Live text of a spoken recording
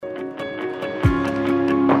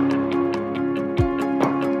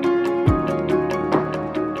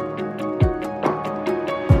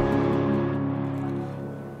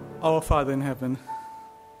Our Father in heaven,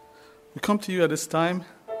 we come to you at this time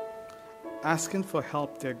asking for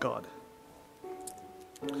help, dear God.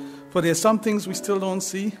 For there are some things we still don't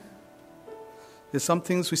see. There's some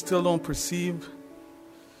things we still don't perceive.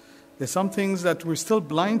 There's some things that we're still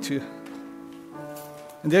blind to.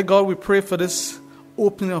 And dear God, we pray for this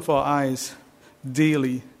opening of our eyes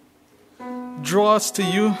daily. Draw us to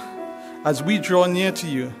you as we draw near to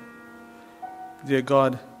you. Dear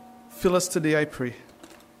God, fill us today, I pray.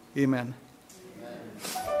 Amen.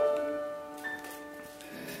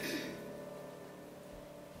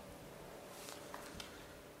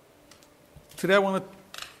 Today I want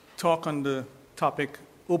to talk on the topic,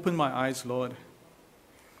 Open My Eyes, Lord.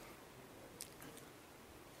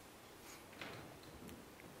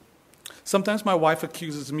 Sometimes my wife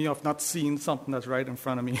accuses me of not seeing something that's right in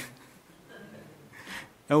front of me.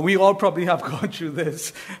 And we all probably have gone through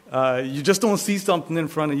this. You just don't see something in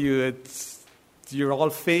front of you. You're all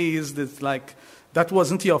phased. It's like that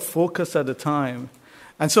wasn't your focus at the time.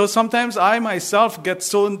 And so sometimes I myself get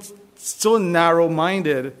so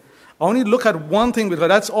narrow-minded. I only look at one thing because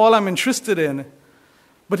that's all I'm interested in.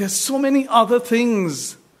 But there's so many other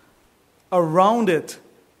things around it.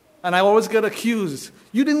 And I always get accused.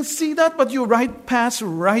 You didn't see that, but you passed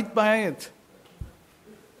right by it.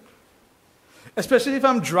 Especially if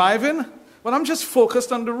I'm driving, but I'm just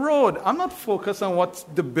focused on the road. I'm not focused on what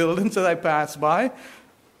the buildings that I pass by.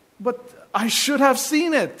 But I should have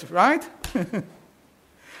seen it, right?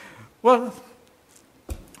 Well,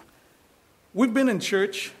 we've been in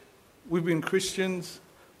church. We've been Christians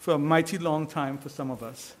for a mighty long time for some of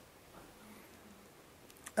us.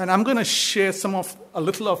 And I'm going to share a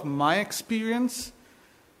little of my experience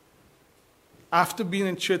after being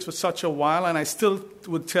in church for such a while, and I still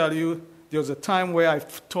would tell you there was a time where I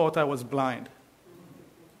thought I was blind.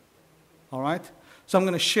 All right? So I'm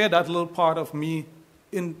going to share that little part of me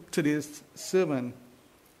in today's sermon.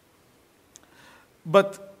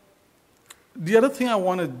 But the other thing I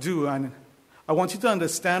want to do, and I want you to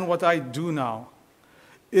understand what I do now,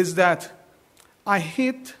 is that I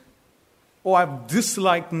hate or I've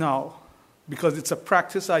disliked now, because it's a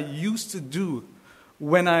practice I used to do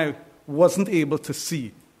when I wasn't able to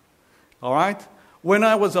see. All right? When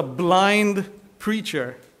I was a blind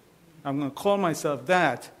preacher, I'm going to call myself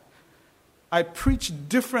that, I preached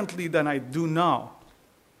differently than I do now.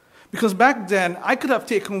 Because back then, I could have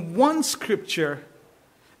taken one scripture,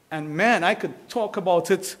 and man, I could talk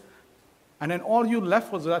about it, and then all you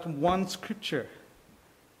left was that one scripture.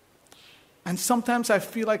 And sometimes I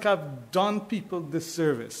feel like I've done people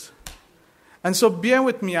disservice. And so bear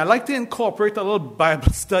with me. I like to incorporate a little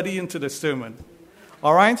Bible study into the sermon.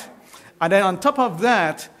 All right? And then on top of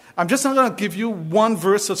that, I'm just not going to give you one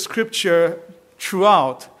verse of scripture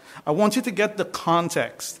throughout. I want you to get the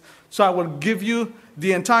context. So I will give you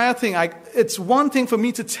the entire thing. It's one thing for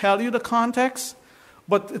me to tell you the context,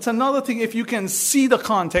 but it's another thing if you can see the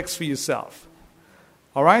context for yourself.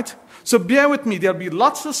 All right? So bear with me. There'll be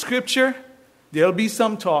lots of scripture. There'll be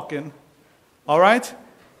some talking. All right?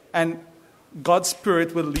 And God's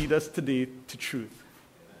Spirit will lead us today to truth.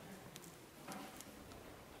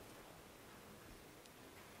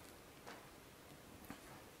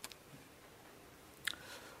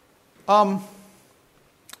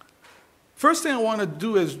 First thing I want to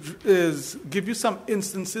do is give you some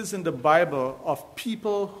instances in the Bible of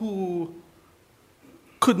people who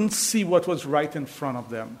couldn't see what was right in front of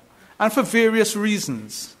them, and for various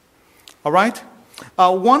reasons. All right?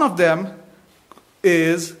 One of them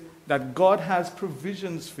is that God has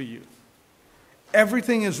provisions for you.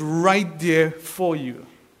 Everything is right there for you.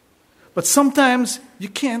 But sometimes you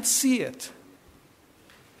can't see it.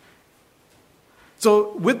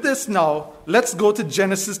 So with this now, let's go to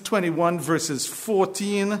Genesis 21 verses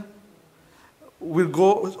 14. We'll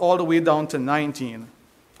go all the way down to 19.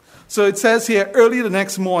 So it says here, early the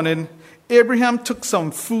next morning, Abraham took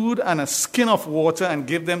some food and a skin of water and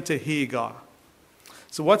gave them to Hagar.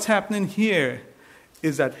 So what's happening here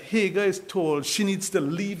is that Hagar is told she needs to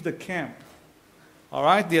leave the camp. All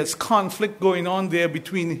right? There's conflict going on there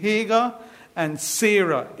between Hagar and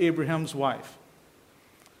Sarah, Abraham's wife.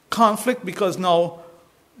 Conflict because now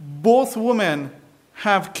both women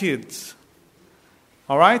have kids.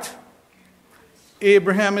 All right?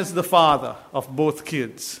 Abraham is the father of both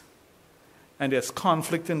kids. And there's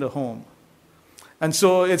conflict in the home. And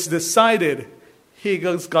so it's decided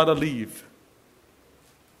Hagar's got to leave.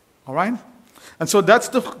 All right? And so that's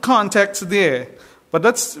the context there. But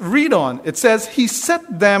let's read on. It says, he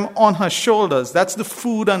set them on her shoulders. That's the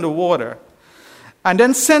food and the water. And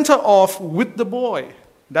then sent her off with the boy.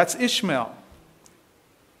 That's Ishmael.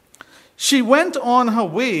 She went on her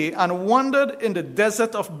way and wandered in the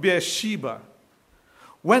desert of Beersheba.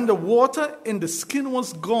 When the water in the skin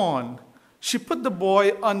was gone, she put the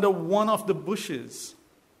boy under one of the bushes.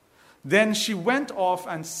 Then she went off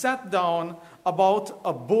and sat down about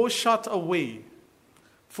a bow shot away,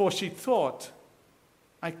 for she thought,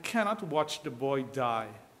 I cannot watch the boy die.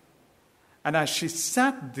 And as she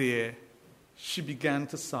sat there, she began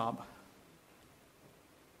to sob.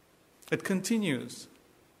 It continues.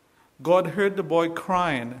 God heard the boy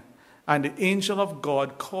crying, and the angel of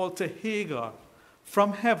God called to Hagar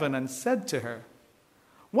from heaven and said to her,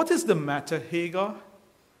 What is the matter, Hagar?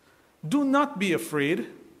 Do not be afraid.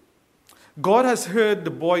 God has heard the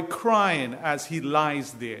boy crying as he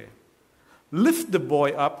lies there. Lift the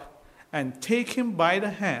boy up and take him by the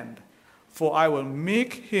hand, for I will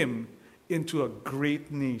make him into a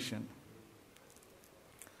great nation.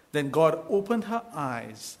 Then God opened her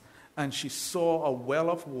eyes, and she saw a well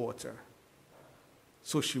of water.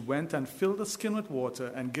 So she went and filled the skin with water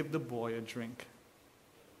and gave the boy a drink.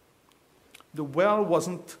 The well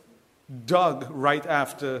wasn't dug right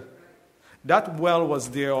after. That well was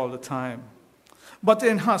there all the time. But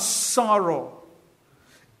in her sorrow,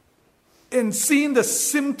 in seeing the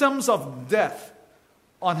symptoms of death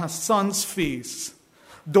on her son's face,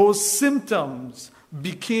 those symptoms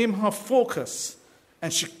became her focus,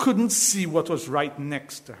 and she couldn't see what was right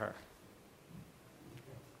next to her.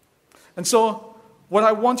 And so, what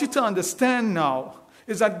I want you to understand now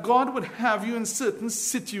is that God would have you in certain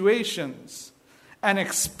situations and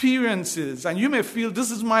experiences, and you may feel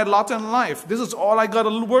this is my lot in life. This is all I got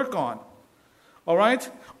to work on. All right?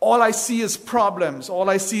 All I see is problems. All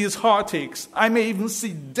I see is heartaches. I may even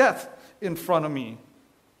see death in front of me.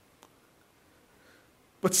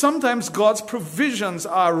 But sometimes God's provisions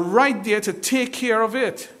are right there to take care of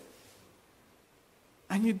it,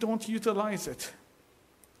 and you don't utilize it.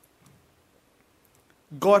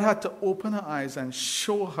 God had to open her eyes and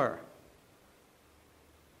show her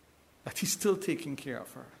that he's still taking care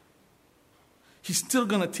of her. He's still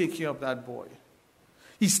going to take care of that boy.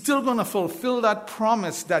 He's still going to fulfill that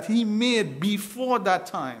promise that he made before that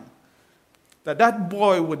time, that that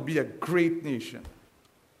boy would be a great nation.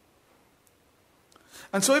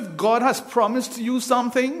 And so if God has promised you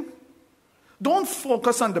something, don't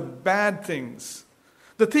focus on the bad things,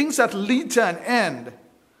 the things that lead to an end.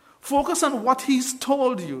 Focus on what he's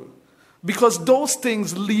told you, because those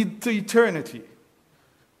things lead to eternity.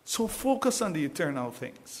 So focus on the eternal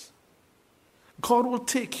things. God will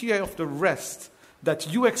take care of the rest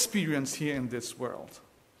that you experience here in this world.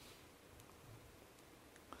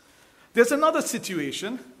 There's another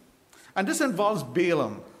situation, and this involves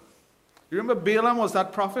Balaam. You remember Balaam was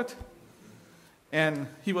that prophet? And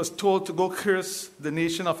he was told to go curse the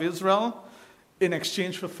nation of Israel in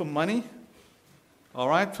exchange for money. All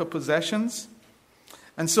right, for possessions.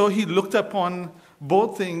 And so he looked upon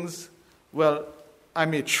both things. Well, I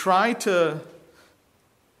may try to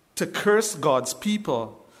curse God's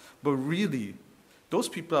people, but really, those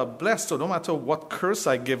people are blessed. So no matter what curse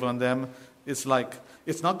I give on them, it's like,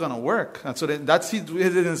 it's not going to work. And so that's in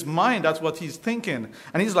his mind, that's what he's thinking.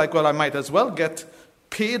 And he's like, well, I might as well get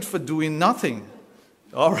paid for doing nothing.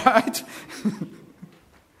 All right?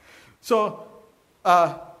 So,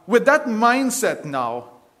 with that mindset now,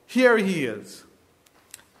 here he is.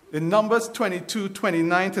 In Numbers 22,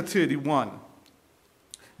 29 to 31.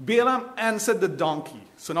 Balaam answered the donkey.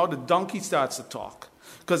 So now the donkey starts to talk.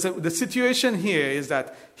 Because the situation here is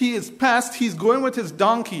that he's going with his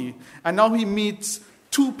donkey, and now he meets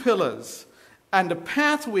two pillars. And the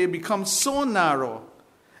pathway becomes so narrow,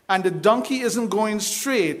 and the donkey isn't going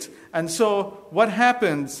straight. And so what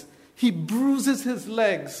happens? He bruises his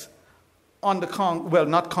legs on the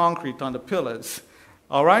not concrete, on the pillars.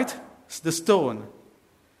 All right? It's the stone.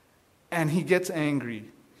 And he gets angry.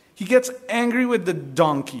 He gets angry with the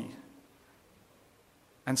donkey.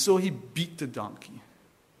 And so he beat the donkey.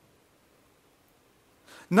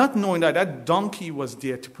 Not knowing that that donkey was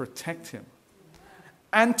there to protect him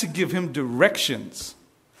and to give him directions.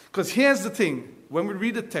 Because here's the thing. When we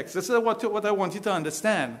read the text, this is what I want you to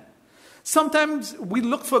understand. Sometimes we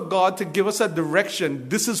look for God to give us a direction.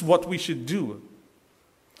 This is what we should do.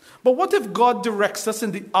 But what if God directs us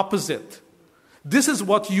in the opposite? This is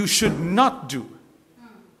what you should not do.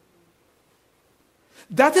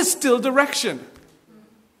 That is still direction.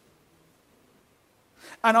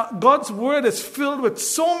 And God's word is filled with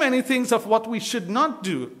so many things of what we should not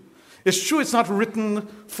do. It's true, it's not written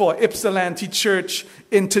for Ypsilanti Church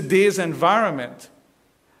in today's environment.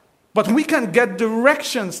 But we can get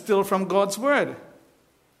direction still from God's word.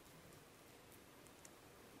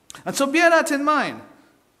 And so bear that in mind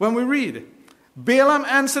when we read. Balaam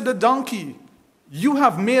answered the donkey, "You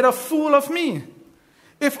have made a fool of me.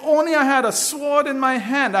 If only I had a sword in my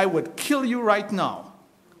hand, I would kill you right now."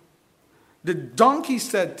 The donkey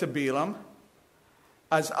said to Balaam,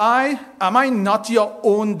 Am I not your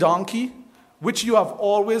own donkey, which you have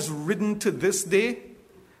always ridden to this day?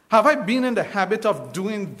 Have I been in the habit of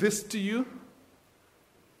doing this to you?"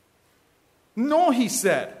 "No," he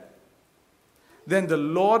said. Then the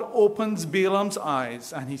Lord opens Balaam's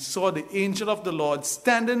eyes, and he saw the angel of the Lord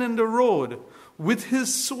standing in the road with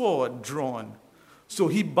his sword drawn. So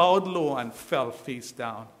he bowed low and fell face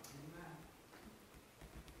down.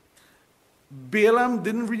 Balaam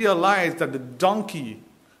didn't realize that the donkey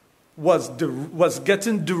was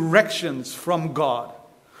getting directions from God.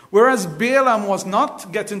 Whereas Balaam was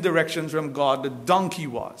not getting directions from God, the donkey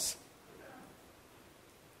was.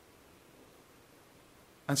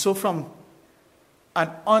 And so from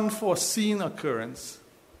an unforeseen occurrence,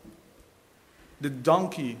 the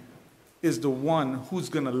donkey is the one who's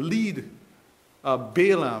going to lead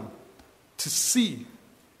Balaam to see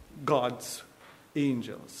God's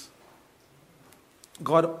angels.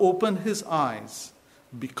 God opened his eyes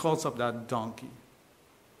because of that donkey.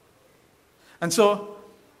 And so,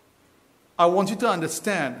 I want you to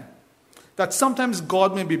understand that sometimes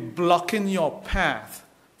God may be blocking your path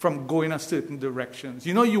from going a certain directions.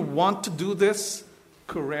 You know, you want to do this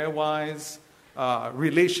career-wise,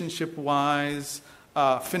 relationship-wise,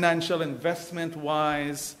 financial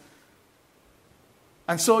investment-wise.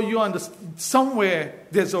 And so you understand, somewhere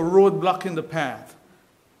there's a roadblock in the path.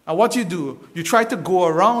 And what you do, you try to go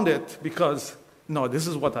around it because, no, this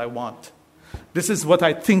is what I want. This is what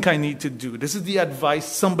I think I need to do. This is the advice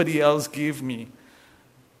somebody else gave me.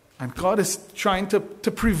 And God is trying to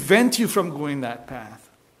prevent you from going that path.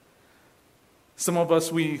 Some of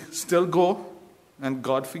us, we still go, and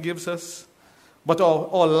God forgives us. But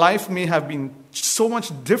our life may have been so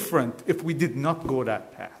much different if we did not go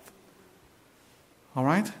that path. All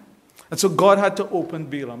right? And so God had to open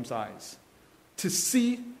Balaam's eyes to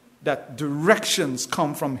see that directions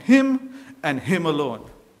come from him and him alone.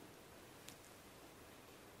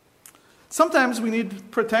 Sometimes we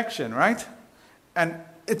need protection, right? And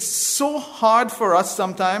it's so hard for us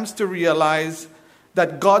sometimes to realize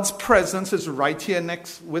that God's presence is right here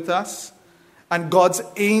next with us, and God's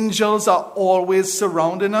angels are always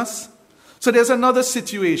surrounding us. So there's another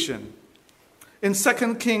situation. In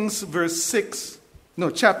 2 Kings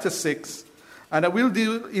chapter 6, and I will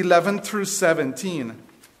do 11 through 17.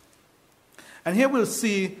 And here we'll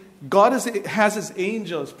see God has his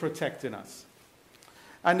angels protecting us.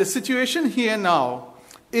 And the situation here now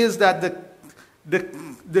is that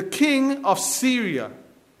the king of Syria,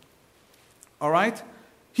 all right,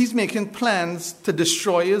 he's making plans to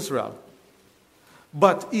destroy Israel.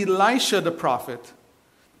 But Elisha the prophet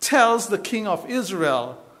tells the king of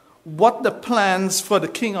Israel what the plans for the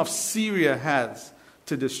king of Syria has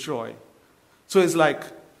to destroy. So it's like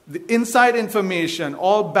the inside information,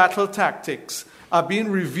 all battle tactics are being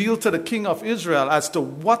revealed to the king of Israel as to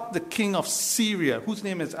what the king of Syria, whose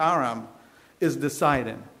name is Aram, is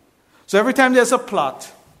deciding. So every time there's a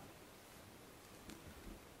plot,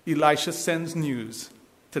 Elisha sends news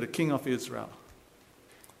to the king of Israel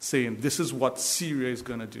saying, this is what Syria is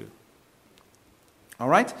going to do. All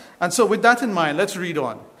right? And so with that in mind, let's read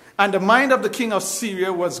on. And the mind of the king of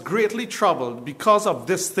Syria was greatly troubled because of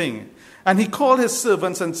this thing. And he called his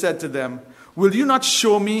servants and said to them, will you not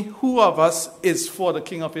show me who of us is for the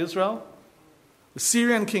king of Israel? The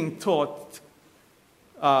Syrian king thought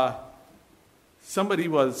somebody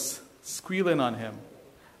was squealing on him.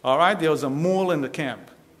 All right? There was a mole in the camp.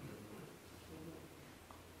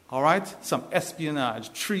 All right? Some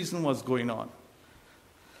espionage, treason was going on.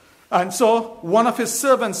 And so one of his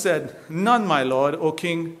servants said, none, my lord, O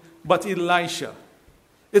king, but Elisha.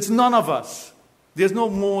 It's none of us. There's no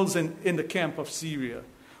moles in the camp of Syria.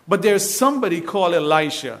 But there's somebody called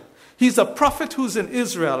Elisha. He's a prophet who's in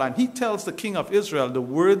Israel, and he tells the king of Israel the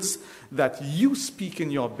words that you speak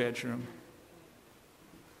in your bedroom.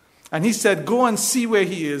 And he said, go and see where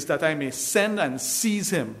he is, that I may send and seize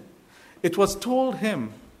him. It was told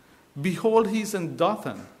him, behold, he's in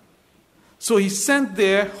Dothan. So he sent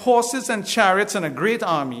there horses and chariots and a great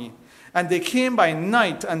army, and they came by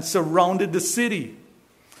night and surrounded the city.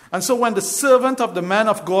 And so when the servant of the man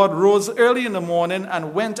of God rose early in the morning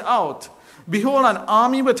and went out, behold, an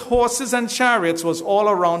army with horses and chariots was all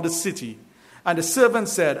around the city. And the servant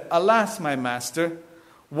said, alas, my master,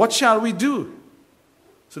 what shall we do?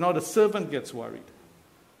 So now the servant gets worried.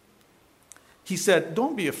 He said,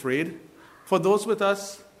 don't be afraid, for those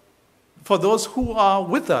who are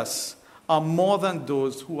with us are more than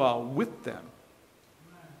those who are with them.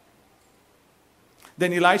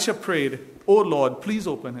 Then Elisha prayed, "O Lord, please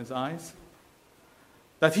open his eyes,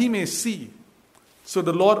 that he may see." So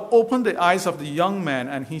the Lord opened the eyes of the young man,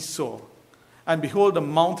 and he saw. And behold, the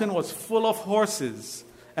mountain was full of horses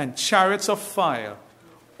and chariots of fire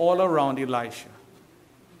all around Elisha.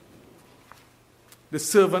 The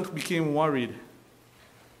servant became worried.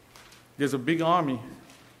 There's a big army,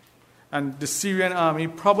 and the Syrian army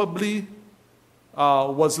probably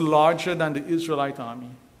was larger than the Israelite army.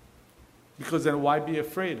 Because then why be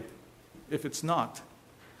afraid if it's not?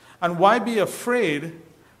 And why be afraid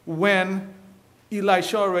when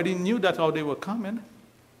Elisha already knew that how they were coming?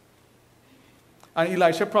 And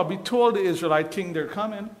Elisha probably told the Israelite king they're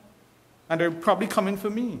coming, and they're probably coming for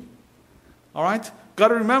me. All right? Got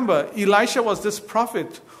to remember, Elisha was this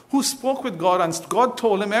prophet who spoke with God, and God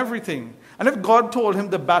told him everything. And if God told him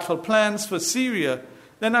the battle plans for Syria,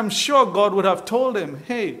 then I'm sure God would have told him,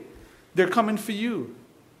 hey, they're coming for you.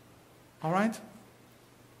 All right?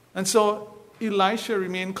 And so Elisha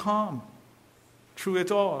remained calm through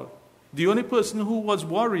it all. The only person who was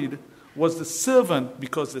worried was the servant,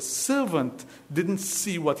 because the servant didn't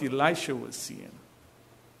see what Elisha was seeing.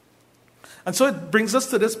 And so it brings us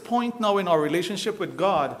to this point now in our relationship with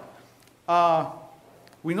God.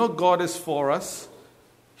 We know God is for us.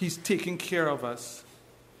 He's taking care of us.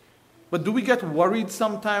 But do we get worried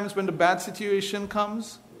sometimes when the bad situation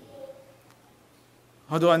comes?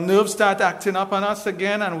 Or do our nerves start acting up on us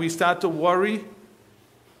again and we start to worry?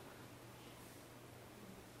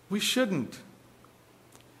 We shouldn't.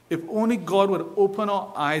 If only God would open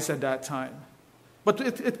our eyes at that time. But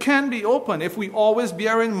it can be open if we always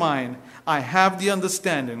bear in mind, I have the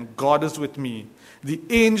understanding, God is with me. The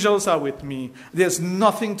angels are with me. There's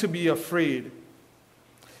nothing to be afraid.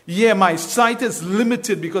 Yeah, my sight is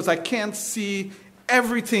limited because I can't see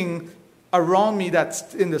everything around me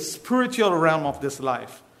that's in the spiritual realm of this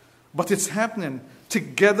life. But it's happening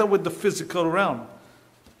together with the physical realm.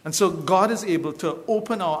 And so God is able to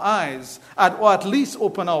open our eyes, or at least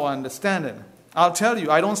open our understanding. I'll tell you,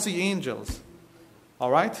 I don't see angels. All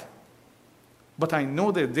right? But I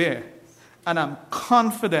know they're there. And I'm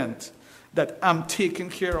confident that I'm taken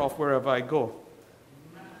care of wherever I go.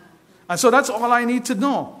 And so that's all I need to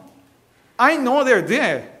know. I know they're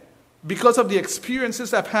there because of the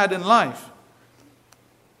experiences I've had in life.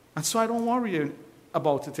 And so I don't worry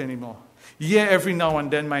about it anymore. Yeah, every now and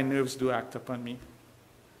then my nerves do act upon me.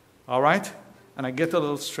 All right? And I get a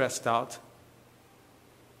little stressed out.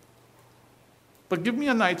 But give me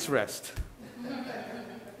a night's rest.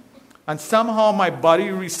 And somehow my body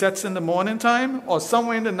resets in the morning time, or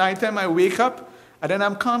somewhere in the nighttime I wake up, and then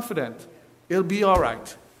I'm confident. It'll be all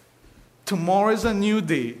right. Tomorrow is a new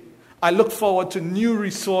day. I look forward to new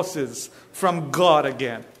resources from God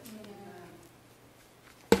again.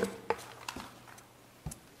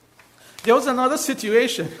 There was another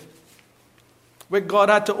situation where God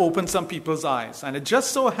had to open some people's eyes. And it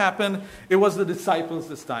just so happened it was the disciples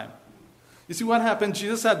this time. You see what happened?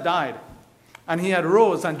 Jesus had died. And he had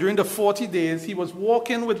rose. And during the 40 days, he was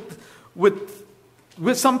walking with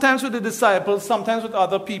sometimes with the disciples, sometimes with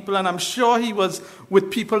other people. And I'm sure he was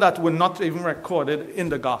with people that were not even recorded in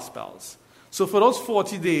the Gospels. So for those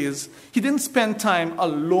 40 days, he didn't spend time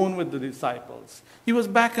alone with the disciples. He was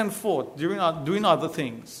back and forth doing other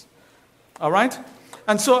things. All right?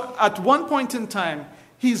 And so at one point in time,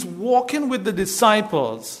 he's walking with the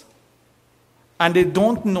disciples, and they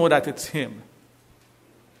don't know that it's him.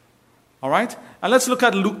 All right? And let's look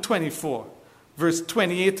at Luke 24, verse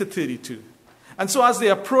 28 to 32. And so as they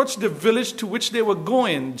approached the village to which they were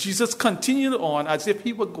going, Jesus continued on as if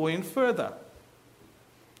he were going further.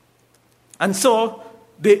 And so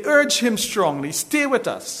they urged him strongly, "Stay with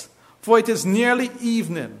us, for it is nearly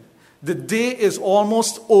evening. The day is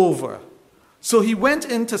almost over." So he went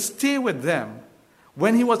in to stay with them.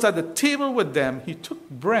 When he was at the table with them, he took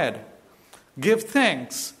bread, gave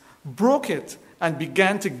thanks, broke it, and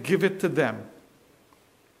began to give it to them.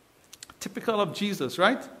 Typical of Jesus,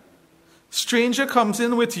 right? Stranger comes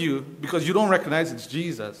in with you because you don't recognize it's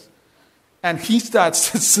Jesus, and he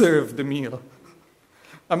starts to serve the meal.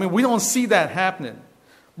 I mean, we don't see that happening.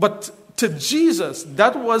 But to Jesus,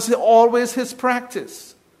 that was always his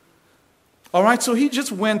practice. All right, so he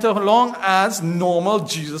just went along as normal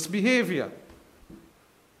Jesus behavior.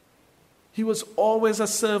 He was always a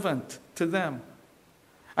servant to them.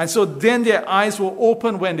 And so then their eyes were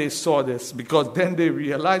open when they saw this, because then they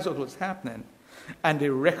realized what was happening and they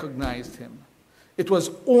recognized him. It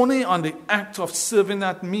was only on the act of serving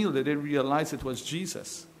that meal that they realized it was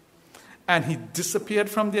Jesus. And he disappeared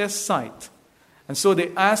from their sight. And so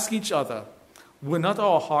they asked each other, "Were not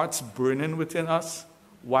our hearts burning within us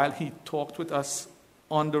while he talked with us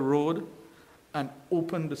on the road and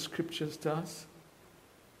opened the scriptures to us.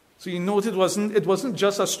 So you note it wasn't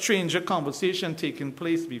just a stranger conversation taking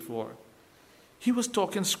place before. He was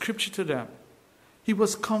talking scripture to them. He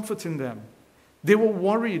was comforting them. They were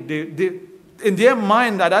worried. They in their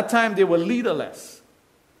mind at that time, they were leaderless.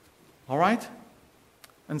 All right?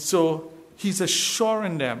 And so he's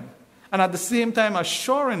assuring them. And at the same time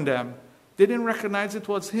assuring them, they didn't recognize it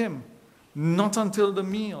was him. Not until the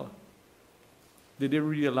meal did they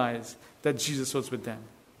realize that Jesus was with them.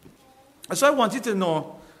 And so I want you to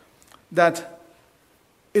know that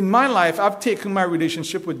in my life, I've taken my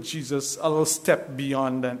relationship with Jesus a little step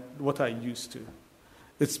beyond than what I used to.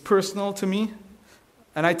 It's personal to me,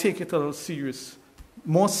 and I take it a little serious,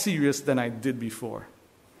 more serious than I did before.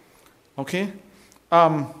 Okay?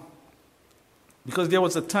 Because there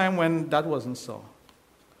was a time when that wasn't so.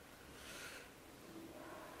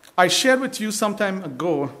 I shared with you some time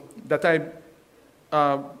ago that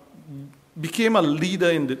I became a leader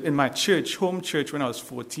in my church, home church, when I was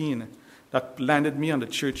 14. That landed me on the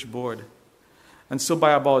church board. And so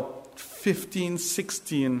by about 15,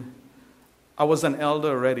 16, I was an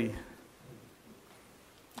elder already.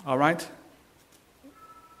 All right?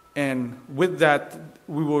 And with that,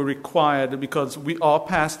 we were required, because our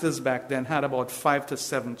pastors back then had about 5 to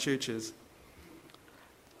 7 churches.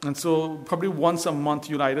 And so probably once a month,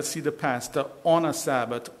 you'll either see the pastor on a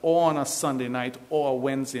Sabbath or on a Sunday night or a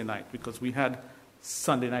Wednesday night, because we had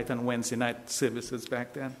Sunday night and Wednesday night services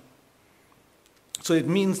back then. So it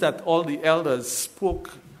means that all the elders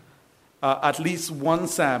spoke at least one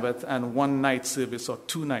Sabbath and one night service or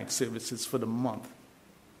 2 night services for the month.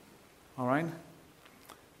 All right?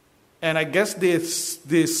 And I guess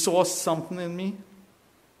they saw something in me.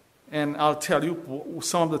 And I'll tell you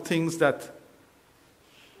some of the things that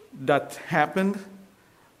happened.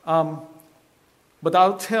 But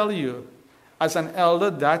I'll tell you, as an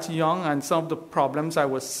elder that young, and some of the problems I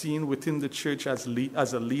was seeing within the church as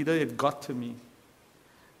a leader, it got to me.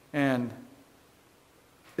 And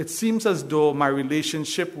it seems as though my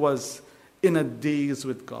relationship was in a daze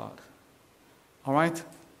with God. All right?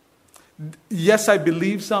 Yes, I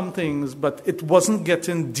believe some things, but it wasn't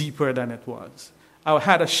getting deeper than it was. I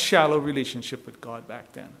had a shallow relationship with God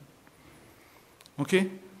back then.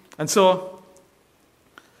 Okay? And so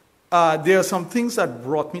there are some things that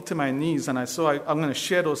brought me to my knees, and I'm going to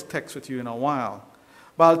share those texts with you in a while.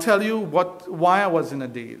 But I'll tell you why I was in a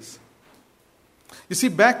daze. You see,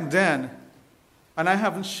 back then, and I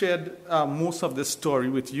haven't shared most of this story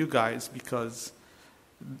with you guys because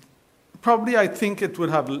probably I think it would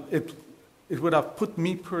have put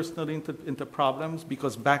me personally into problems,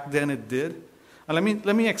 because back then it did. And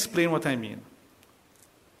let me explain what I mean.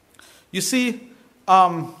 You see,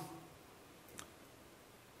 my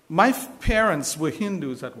parents were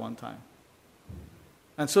Hindus at one time.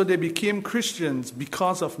 And so they became Christians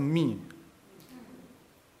because of me.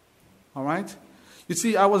 All right? You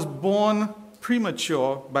see, I was born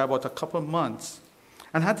premature by about a couple of months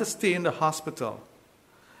and had to stay in the hospital.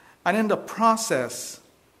 And in the process,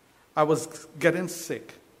 I was getting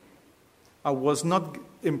sick. I was not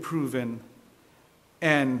improving.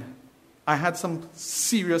 And I had some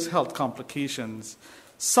serious health complications,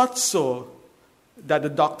 such so that the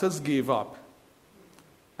doctors gave up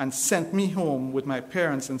and sent me home with my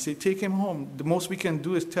parents and said, take him home. The most we can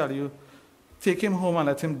do is tell you, take him home and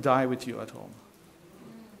let him die with you at home.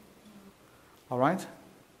 All right?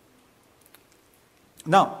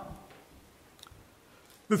 Now,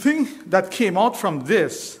 the thing that came out from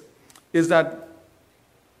this is that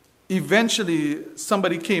eventually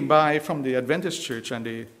somebody came by from the Adventist church and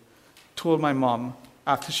they told my mom,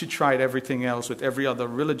 after she tried everything else with every other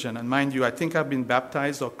religion, and mind you, I think I've been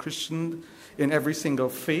baptized or Christian in every single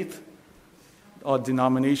faith or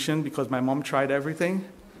denomination because my mom tried everything.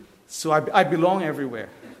 So I belong everywhere.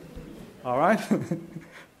 All right?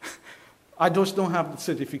 I just don't have the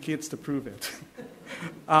certificates to prove it.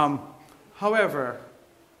 However,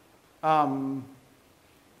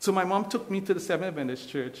 so my mom took me to the Seventh Adventist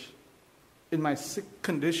Church in my sick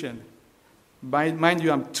condition. Mind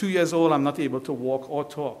you, I'm 2 years old. I'm not able to walk or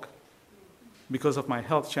talk because of my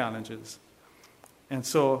health challenges. And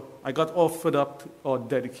so I got offered up or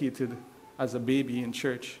dedicated as a baby in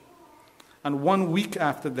church. And 1 week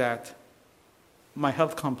after that, my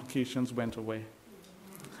health complications went away.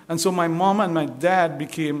 And so my mom and my dad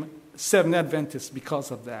became Seventh Adventists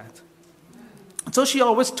because of that. And so she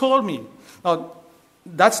always told me, now,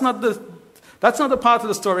 that's not the part of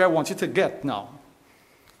the story I want you to get now.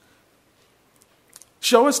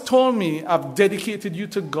 She always told me, I've dedicated you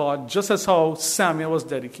to God just as how Samuel was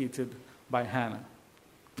dedicated by Hannah.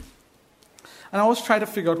 And I was trying to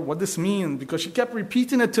figure out what this means because she kept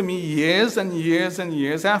repeating it to me years and years and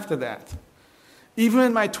years after that. Even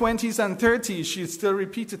in my 20s and 30s, she still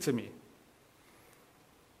repeated to me.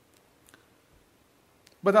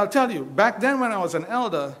 But I'll tell you, back then when I was an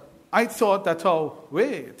elder, I thought that,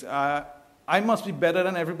 I must be better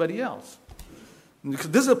than everybody else.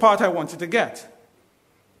 This is the part I wanted to get.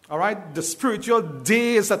 All right? The spiritual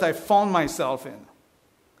days that I found myself in.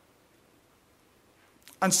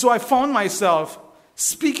 And so I found myself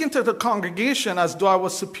speaking to the congregation as though I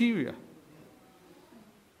was superior.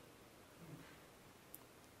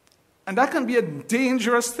 And that can be a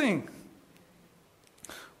dangerous thing.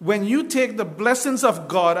 When you take the blessings of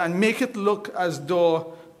God and make it look as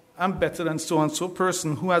though I'm better than so-and-so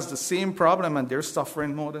person who has the same problem and they're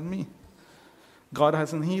suffering more than me. God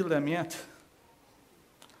hasn't healed them yet.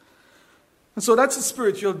 And so that's the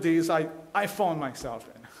spiritual days I found myself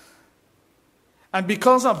in. And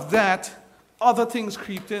because of that, other things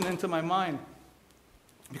creeped into my mind.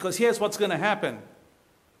 Because here's what's going to happen.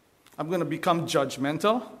 I'm going to become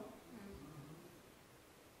judgmental.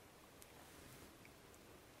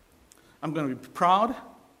 I'm going to be proud.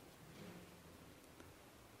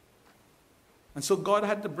 And so God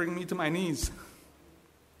had to bring me to my knees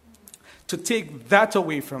to take that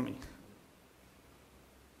away from me.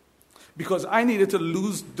 Because I needed to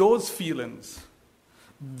lose those feelings,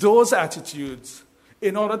 those attitudes,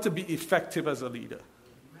 in order to be effective as a leader.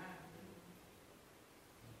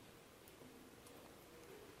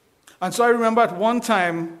 And so I remember at one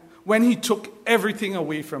time when he took everything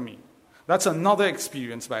away from me. That's another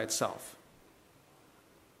experience by itself.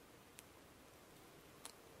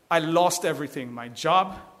 I lost everything. My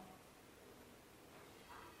job.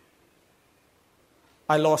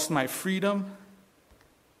 I lost my freedom.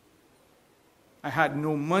 I had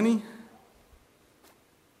no money.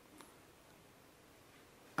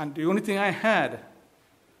 And the only thing I had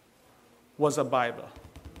was a Bible.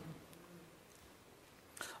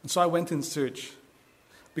 And so I went in search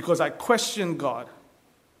because I questioned God.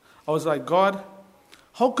 I was like, God,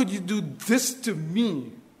 how could you do this to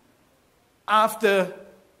me after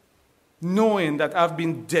knowing that I've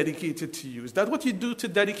been dedicated to you? Is that what you do to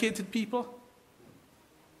dedicated people?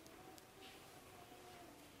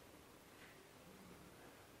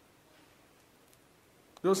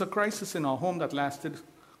 There was a crisis in our home that lasted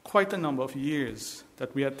quite a number of years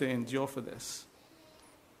that we had to endure for this.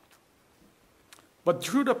 But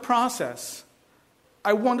through the process,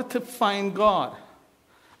 I wanted to find God.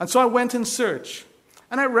 And so I went in search.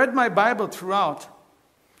 And I read my Bible throughout.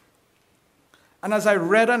 And as I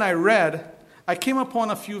read, I came upon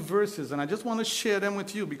a few verses. And I just want to share them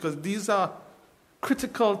with you because these are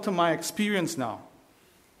critical to my experience now.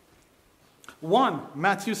 1,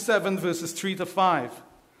 Matthew 7, verses 3 to 5.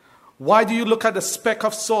 Why do you look at the speck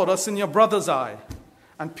of sawdust in your brother's eye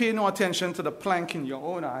and pay no attention to the plank in your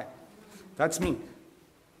own eye? That's me.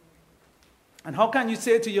 And how can you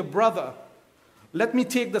say to your brother, let me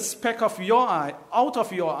take the speck of your eye out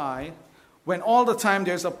of your eye, when all the time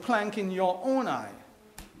there's a plank in your own eye?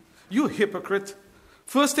 You hypocrite.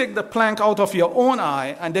 First take the plank out of your own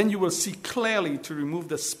eye, and then you will see clearly to remove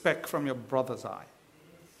the speck from your brother's eye.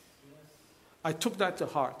 I took that to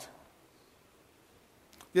heart.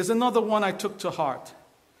 There's another one I took to heart.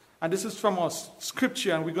 And this is from our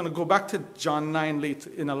scripture, and we're going to go back to John 9 later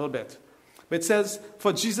in a little bit. But it says,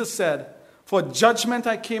 for Jesus said, for judgment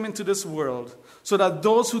I came into this world, so that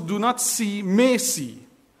those who do not see may see,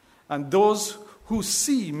 and those who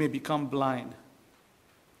see may become blind.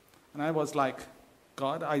 And I was like,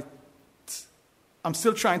 God, I'm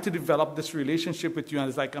still trying to develop this relationship with you, and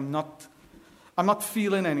it's like I'm not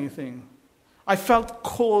feeling anything. I felt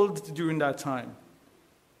cold during that time.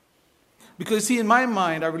 Because, see, in my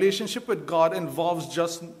mind, a relationship with God involves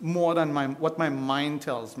just more than what my mind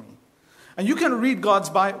tells me. And you can read God's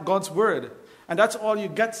word, and that's all you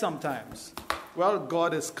get sometimes. Well,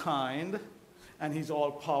 God is kind, and he's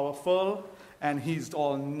all powerful, and he's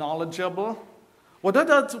all knowledgeable. What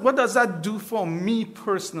does that do for me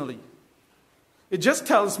personally? It just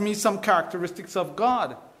tells me some characteristics of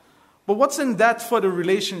God. But what's in that for the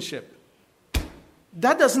relationship?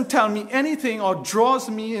 That doesn't tell me anything or draws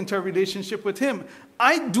me into a relationship with him.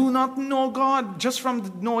 I do not know God just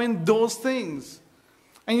from knowing those things.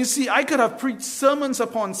 And you see, I could have preached sermons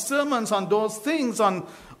upon sermons on those things, on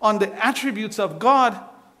the attributes of God.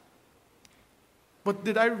 But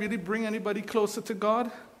did I really bring anybody closer to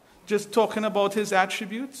God? Just talking about his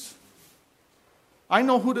attributes? I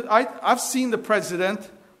know I've seen the president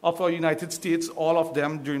of our United States, all of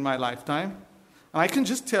them during my lifetime. And I can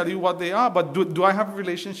just tell you what they are, but do I have a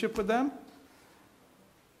relationship with them?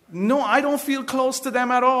 No, I don't feel close to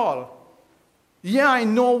them at all. Yeah, I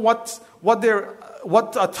know what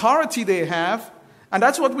authority they have, and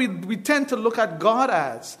that's what we tend to look at God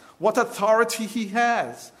as, what authority he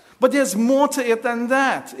has. But there's more to it than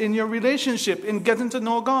that in your relationship, in getting to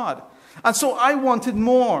know God. And so I wanted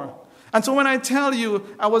more. And so when I tell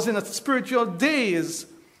you I was in a spiritual daze,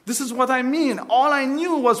 this is what I mean. All I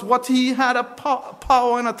knew was what he had a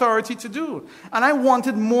power and authority to do. And I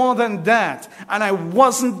wanted more than that. And I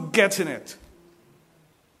wasn't getting it.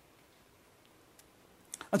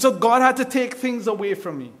 And so God had to take things away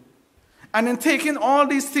from me. And in taking all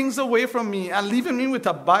these things away from me and leaving me with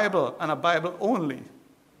a Bible and a Bible only,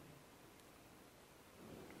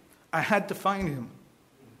 I had to find him.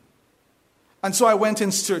 And so I went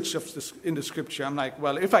in search of this in the scripture. I'm like,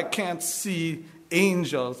 well, if I can't see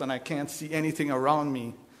angels and I can't see anything around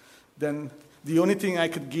me, then the only thing I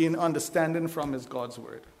could gain understanding from is God's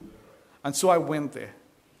word. And so I went there.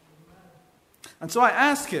 And so I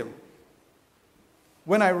asked him,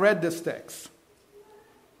 when I read this text,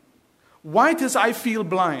 why does I feel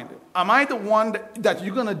blind? Am I the one that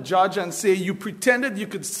you're going to judge and say, you pretended you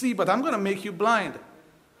could see, but I'm going to make you blind?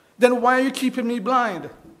 Then why are you keeping me blind?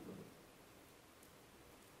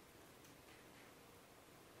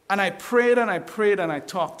 And I prayed and I prayed and I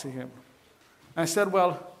talked to him. And I said,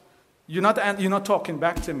 well, you're not talking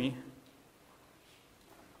back to me.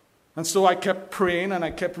 And so I kept praying and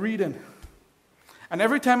I kept reading. And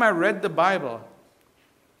every time I read the Bible,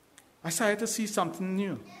 I started to see something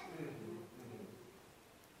new.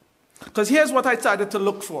 Because here's what I started to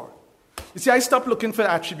look for. You see, I stopped looking for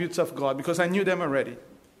the attributes of God because I knew them already.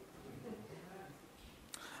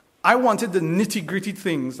 I wanted the nitty-gritty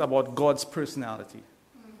things about God's personality.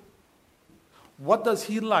 What does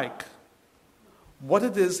he like? What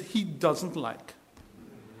it is he doesn't like.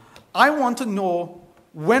 I want to know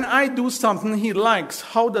when I do something he likes,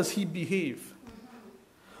 how does he behave?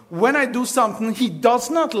 When I do something he does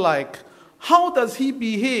not like, how does he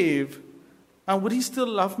behave? And would he still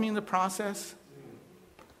love me in the process?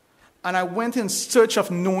 And I went in search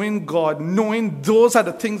of knowing God, knowing those are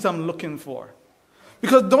the things I'm looking for.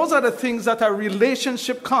 Because those are the things that are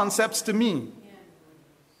relationship concepts to me.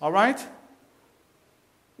 All right?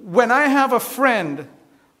 When I have a friend,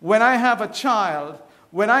 when I have a child,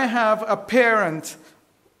 when I have a parent,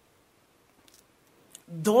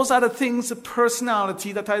 those are the things, the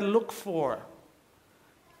personality that I look for.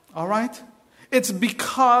 All right? It's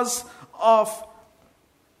because of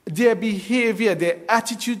their behavior, their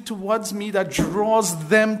attitude towards me that draws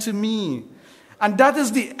them to me. And that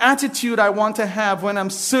is the attitude I want to have when I'm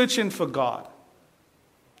searching for God.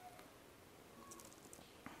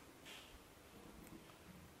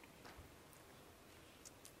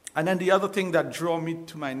 And then the other thing that drew me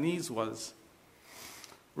to my knees was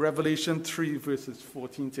Revelation 3, verses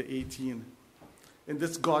 14 to 18. In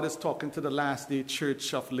this, God is talking to the last day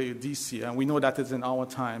church of Laodicea, and we know that is in our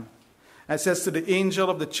time. And it says, to the angel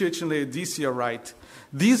of the church in Laodicea write,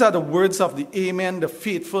 these are the words of the Amen, the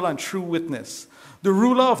faithful and true witness, the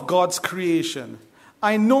ruler of God's creation.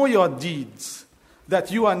 I know your deeds,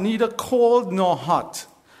 that you are neither cold nor hot.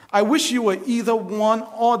 I wish you were either one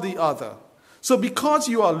or the other. So because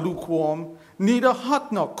you are lukewarm, neither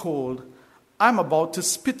hot nor cold, I'm about to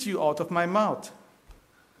spit you out of my mouth.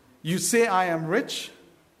 You say I am rich,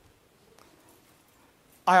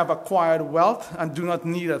 I have acquired wealth and do not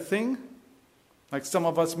need a thing. Like some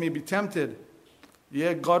of us may be tempted.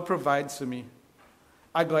 Yeah, God provides for me.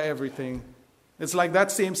 I got everything. It's like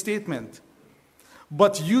that same statement.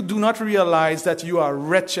 But you do not realize that you are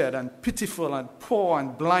wretched and pitiful and poor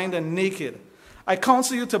and blind and naked. I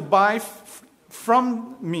counsel you to buy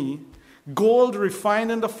from me gold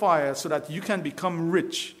refined in the fire so that you can become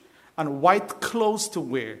rich, and white clothes to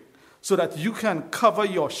wear so that you can cover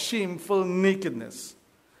your shameful nakedness,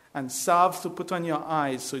 and salve to put on your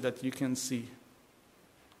eyes so that you can see.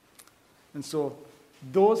 And so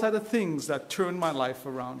those are the things that turn my life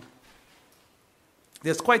around.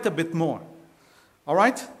 There's quite a bit more. All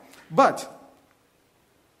right? But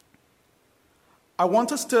I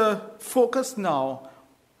want us to focus now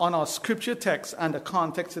on our scripture text and the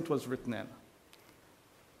context it was written in.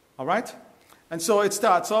 All right? And so it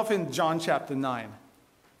starts off in John chapter 9.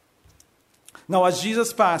 Now, as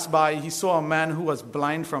Jesus passed by, he saw a man who was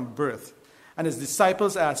blind from birth. And his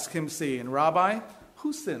disciples asked him, saying, Rabbi,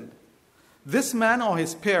 who sinned, this man or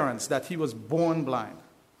his parents, that he was born blind?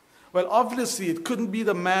 Well, obviously, it couldn't be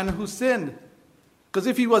the man who sinned. Because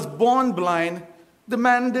if he was born blind, the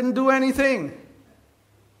man didn't do anything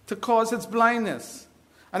to cause his blindness.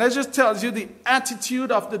 And that just tells you the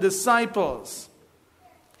attitude of the disciples.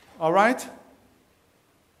 All right?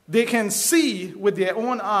 They can see with their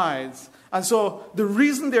own eyes, And so the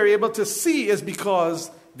reason they're able to see is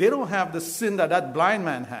because they don't have the sin that that blind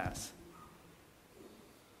man has.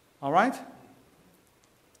 All right?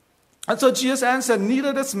 And so Jesus answered,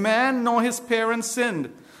 neither this man nor his parents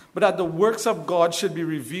sinned, but that the works of God should be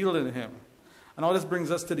revealed in him. And all this brings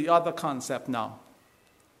us to the other concept now.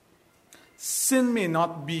 Sin may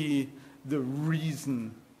not be the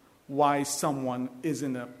reason why someone is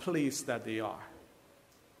in a place that they are.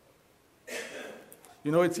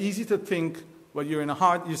 You know, it's easy to think, well,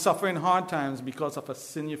 you're suffering hard times because of a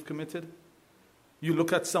sin you've committed. You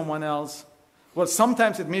look at someone else. Well,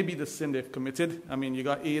 sometimes it may be the sin they've committed. I mean, you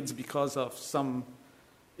got AIDS because of some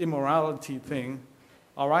immorality thing,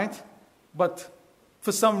 all right? But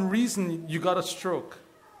for some reason, you got a stroke,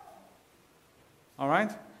 all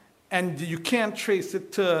right? And you can't trace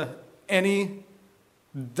it to any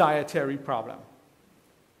dietary problem.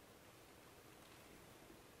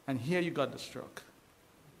 And here you got the stroke.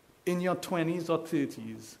 In your 20s or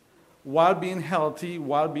 30s, while being healthy,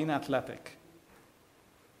 while being athletic.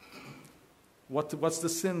 What's the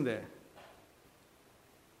sin there?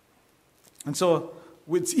 And so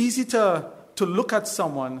it's easy to look at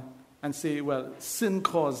someone and say, well, sin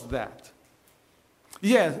caused that.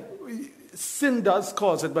 Yeah, sin does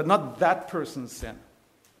cause it, but not that person's sin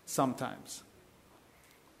sometimes.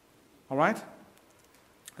 All right?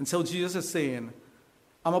 And so Jesus is saying,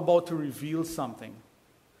 I'm about to reveal something.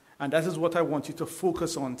 And that is what I want you to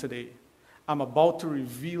focus on today. I'm about to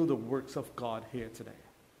reveal the works of God here today.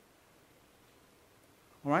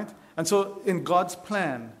 All right? And so in God's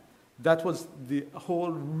plan, that was the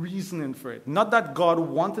whole reasoning for it. Not that God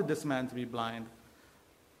wanted this man to be blind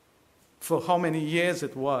for how many years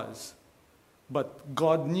it was, but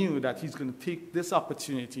God knew that he's going to take this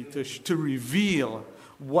opportunity to reveal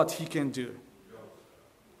what he can do.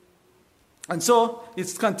 And so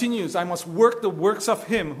it continues, I must work the works of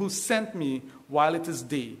him who sent me while it is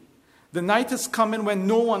day. The night is coming when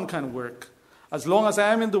no one can work. As long as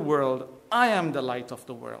I am in the world, I am the light of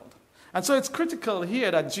the world. And so it's critical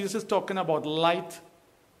here that Jesus is talking about light.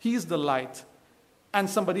 He's the light. And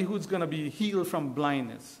somebody who's going to be healed from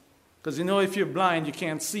blindness. Because you know, if you're blind, you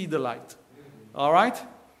can't see the light. All right?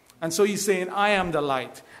 And so he's saying, I am the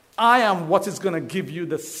light. I am what is going to give you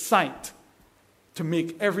the sight to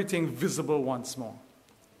make everything visible once more.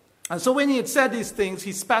 And so when he had said these things,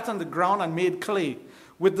 he spat on the ground and made clay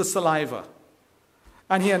with the saliva.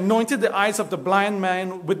 And he anointed the eyes of the blind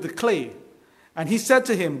man with the clay. And he said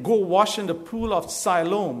to him, go wash in the pool of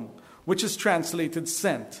Siloam, which is translated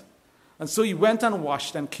sent. And so he went and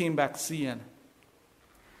washed and came back seeing.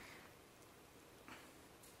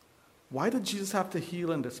 Why did Jesus have to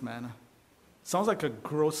heal in this manner? Sounds like a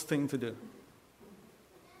gross thing to do.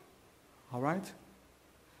 All right?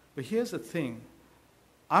 But here's the thing.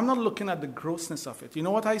 I'm not looking at the grossness of it. You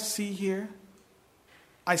know what I see here?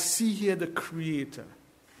 I see here the Creator.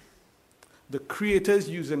 The Creator is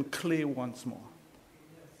using clay once more.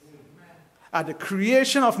 At the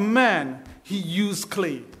creation of man, he used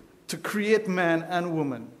clay to create man and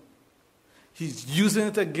woman. He's using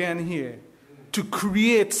it again here to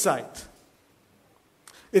create sight.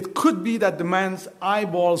 It could be that the man's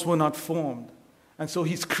eyeballs were not formed, and so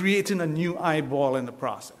he's creating a new eyeball in the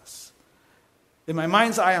process. In my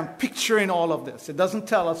mind's eye, I'm picturing all of this. It doesn't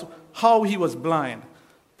tell us how he was blind.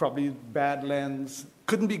 Probably bad lens.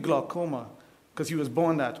 Couldn't be glaucoma because he was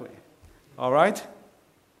born that way. All right?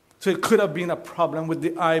 So it could have been a problem with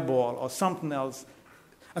the eyeball or something else.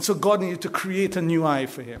 And so God needed to create a new eye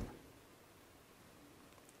for him.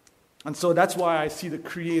 And so that's why I see the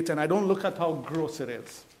Creator, and I don't look at how gross it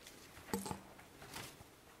is.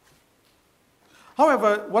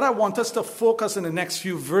 However, what I want us to focus in the next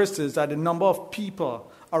few verses are the number of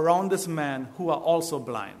people around this man who are also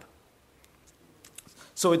blind.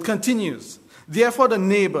 So it continues. Therefore the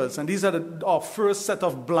neighbors, and these are our first set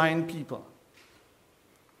of blind people.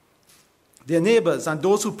 Their neighbors and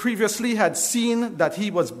those who previously had seen that he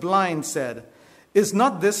was blind said, is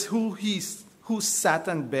not this who sat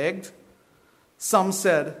and begged? Some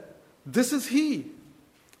said, this is he.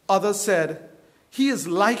 Others said, he is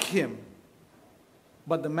like him.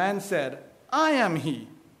 But the man said, I am he.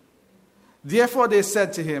 Therefore they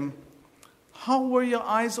said to him, how were your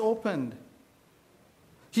eyes opened?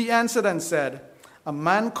 He answered and said, a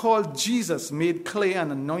man called Jesus made clay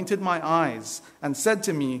and anointed my eyes and said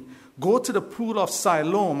to me, go to the pool of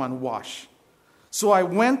Siloam and wash. So I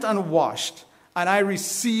went and washed, and I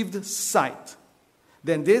received sight.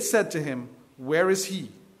 Then they said to him, where is he?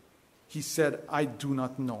 He said, I do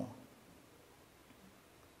not know.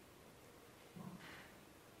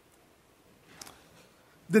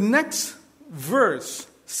 The next verse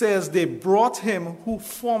says they brought him who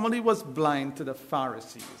formerly was blind to the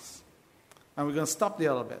Pharisees. And we're going to stop there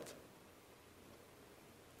a little bit.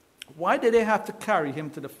 Why did they have to carry him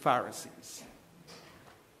to the Pharisees?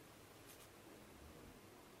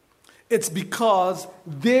 It's because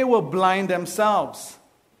they were blind themselves.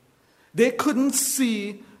 They couldn't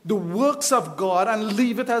see the works of God and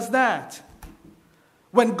leave it as that.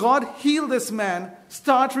 When God healed this man,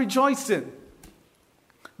 start rejoicing.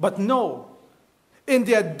 But no, in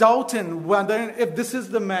their doubting, wondering if this is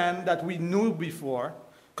the man that we knew before,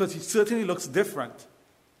 because he certainly looks different.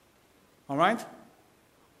 All right?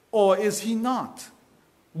 Or is he not?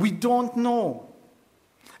 We don't know.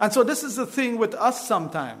 And so this is the thing with us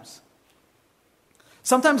sometimes.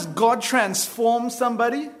 Sometimes God transforms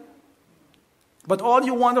somebody, but all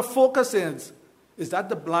you want to focus is that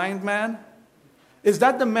the blind man? Is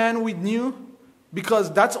that the man we knew?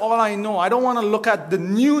 Because that's all I know. I don't want to look at the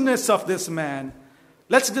newness of this man.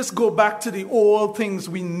 Let's just go back to the old things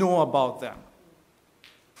we know about them.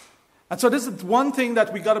 And so this is one thing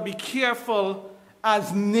that we got to be careful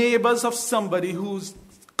as neighbors of somebody whose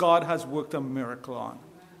God has worked a miracle on.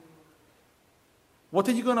 What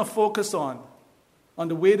are you going to focus on? On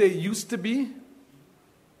the way they used to be?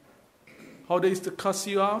 How they used to cuss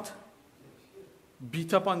you out?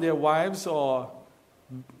 Beat up on their wives or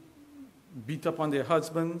beat up on their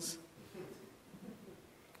husbands?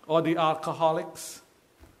 Or the alcoholics?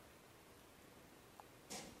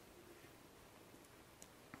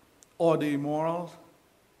 Or the immoral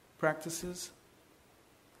practices?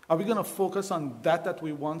 Are we going to focus on that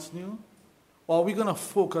we once knew? Or are we going to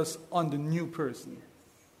focus on the new person?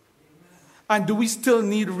 And do we still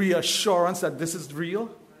need reassurance that this is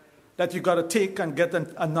real? That you got to take and get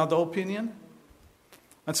another opinion?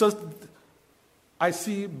 And so I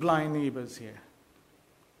see blind neighbors here.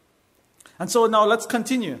 And so now let's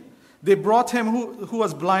continue. They brought him who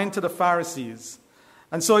was blind to the Pharisees.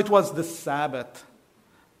 And so it was the Sabbath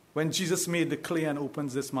when Jesus made the clay and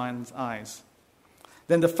opens this man's eyes.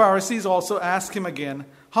 Then the Pharisees also asked him again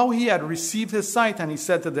how he had received his sight. And he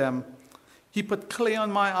said to them, "He put clay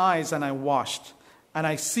on my eyes and I washed, and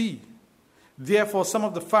I see." Therefore some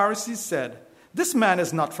of the Pharisees said, "This man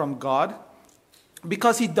is not from God,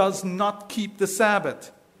 because he does not keep the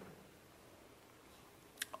Sabbath."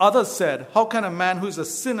 Others said, "How can a man who is a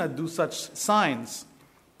sinner do such signs?"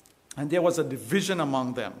 And there was a division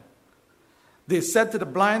among them. They said to the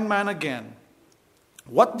blind man again,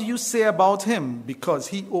 "What do you say about him? Because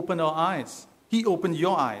he opened our eyes. He opened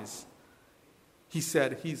your eyes." He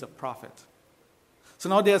said, "He's a prophet." So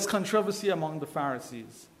now there's controversy among the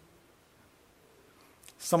Pharisees.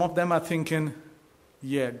 Some of them are thinking,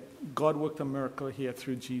 yeah, God worked a miracle here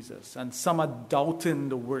through Jesus. And some are doubting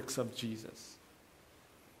the works of Jesus.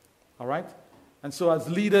 All right? And so as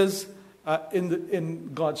leaders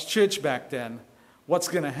in God's church back then, what's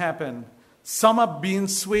going to happen? Some are being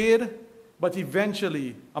swayed, but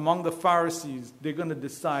eventually, among the Pharisees, they're going to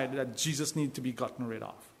decide that Jesus needs to be gotten rid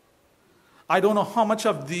of. I don't know how much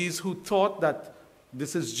of these who thought that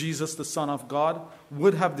this is Jesus, the Son of God,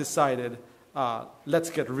 would have decided, let's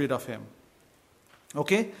get rid of him.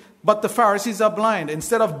 Okay? But the Pharisees are blind.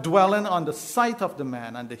 Instead of dwelling on the sight of the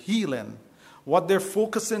man and the healing, what they're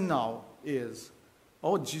focusing now is,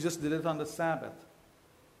 oh, Jesus did it on the Sabbath.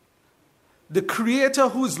 The Creator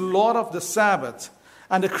who's Lord of the Sabbath,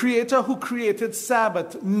 and the Creator who created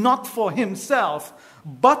Sabbath not for himself,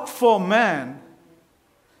 but for man,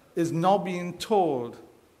 is now being told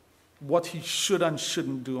what he should and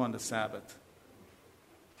shouldn't do on the Sabbath.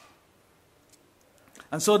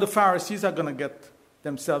 And so the Pharisees are going to get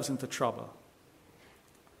themselves into trouble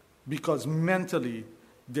because mentally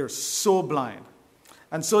they're so blind.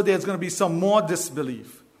 And so there's going to be some more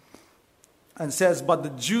disbelief. And says, "But the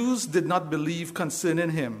Jews did not believe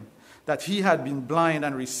concerning him, that he had been blind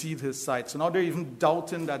and received his sight." So now they're even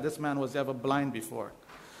doubting that this man was ever blind before.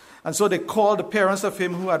 And so they called the parents of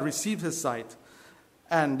him who had received his sight.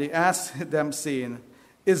 And they asked them, saying,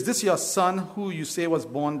 "Is this your son who you say was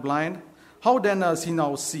born blind? How then does he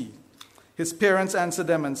now see?" His parents answered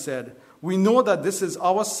them and said, "We know that this is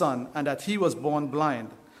our son and that he was born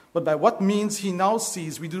blind. But by what means he now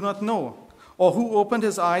sees, we do not know. Or who opened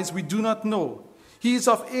his eyes, we do not know. He is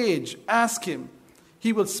of age. Ask him.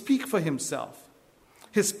 He will speak for himself."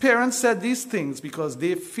 His parents said these things because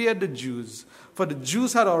they feared the Jews. For the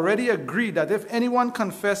Jews had already agreed that if anyone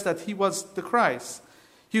confessed that he was the Christ,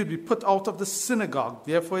 he would be put out of the synagogue.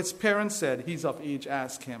 Therefore his parents said, "He's of age.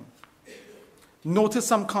 Ask him." Notice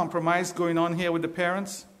some compromise going on here with the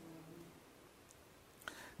parents.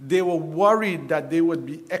 They were worried that they would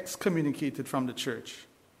be excommunicated from the church.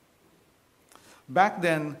 Back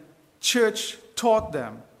then, church taught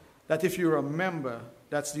them that if you're a member,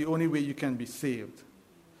 that's the only way you can be saved.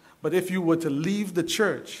 But if you were to leave the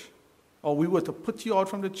church, or we were to put you out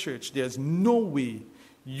from the church, there's no way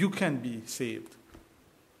you can be saved.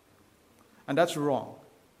 And that's wrong.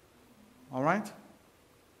 All right?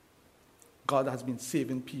 God has been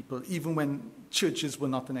saving people even when churches were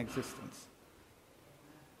not in existence.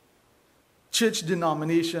 Church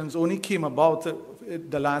denominations only came about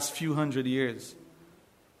the last few hundred years.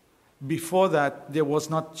 Before that, there was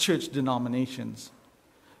not church denominations.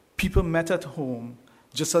 People met at home,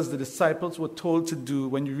 just as the disciples were told to do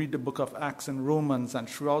when you read the book of Acts and Romans and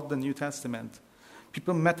throughout the New Testament.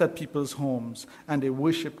 People met at people's homes and they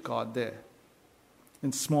worshiped God there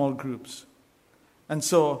in small groups. And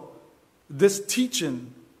so this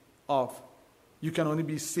teaching of you can only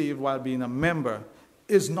be saved while being a member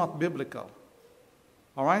is not biblical.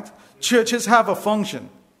 All right? Churches have a function.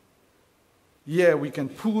 Yeah, we can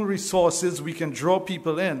pool resources, we can draw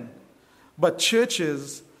people in. But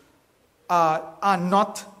churches are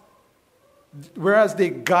not, whereas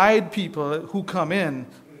they guide people who come in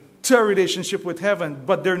to a relationship with heaven,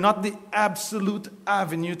 but they're not the absolute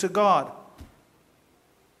avenue to God.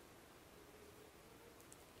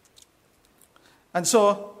 And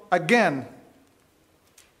so, again,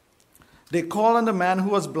 they called on the man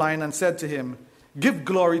who was blind and said to him, "Give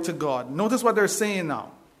glory to God." Notice what they're saying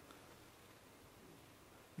now.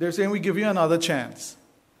 They're saying, we give you another chance.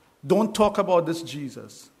 Don't talk about this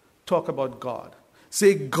Jesus. Talk about God.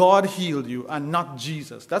 Say God healed you and not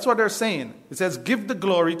Jesus. That's what they're saying. It says, give the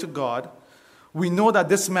glory to God. We know that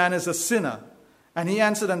this man is a sinner. And he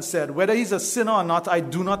answered and said, whether he's a sinner or not, I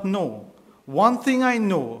do not know. One thing I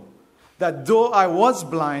know, that though I was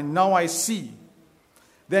blind, now I see.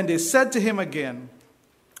 Then they said to him again,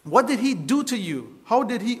 what did he do to you? How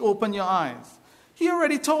did he open your eyes? He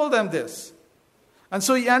already told them this. And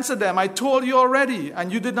so he answered them, I told you already,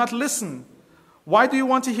 and you did not listen. Why do you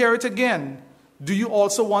want to hear it again? Do you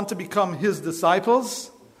also want to become his disciples?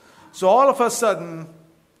 So all of a sudden,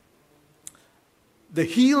 the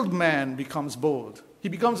healed man becomes bold. He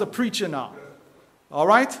becomes a preacher now. All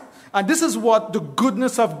right? And this is what the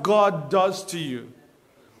goodness of God does to you.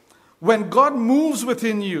 When God moves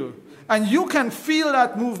within you, and you can feel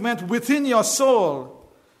that movement within your soul,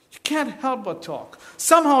 you can't help but talk.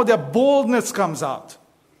 Somehow their boldness comes out.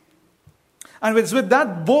 And it's with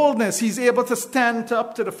that boldness he's able to stand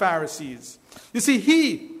up to the Pharisees. You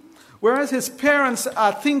see, whereas his parents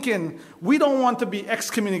are thinking, we don't want to be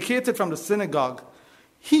excommunicated from the synagogue,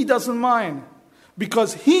 he doesn't mind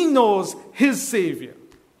because he knows his Savior.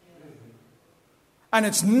 And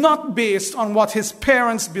it's not based on what his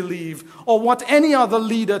parents believe or what any other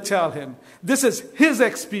leader tell him. This is his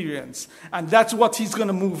experience, and that's what he's going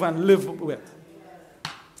to move and live with.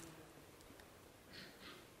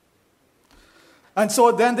 And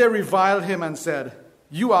so then they reviled him and said,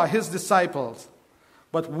 you are his disciples,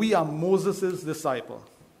 but we are Moses' disciple.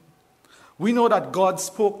 We know that God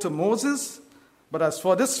spoke to Moses, but as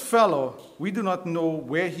for this fellow, we do not know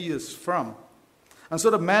where he is from. And so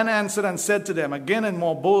the man answered and said to them, again in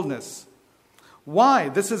more boldness, why?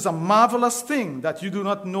 This is a marvelous thing that you do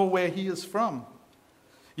not know where he is from.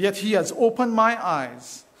 Yet he has opened my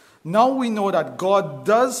eyes. Now we know that God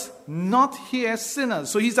does not hear sinners.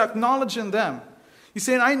 So he's acknowledging them. He's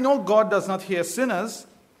saying, I know God does not hear sinners,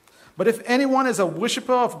 but if anyone is a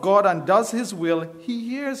worshiper of God and does his will, he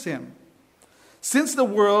hears him. Since the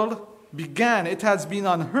world began, it has been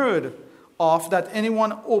unheard of that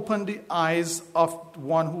anyone opened the eyes of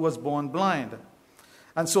one who was born blind.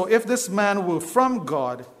 And so if this man were from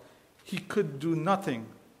God, he could do nothing.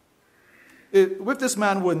 If this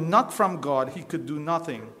man were not from God, he could do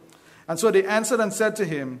nothing. And so they answered and said to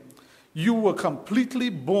him, you were completely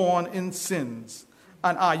born in sins,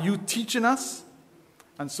 and are you teaching us?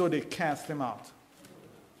 And so they cast him out.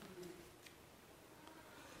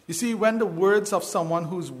 You see, when the words of someone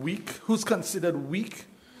who's weak, who's considered weak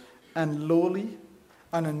and lowly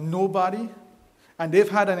and a nobody, and they've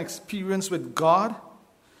had an experience with God,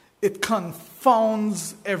 it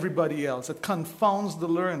confounds everybody else. It confounds the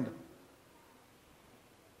learned.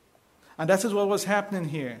 And that is what was happening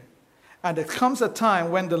here. And there comes a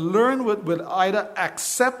time when the learned will either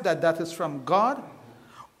accept that that is from God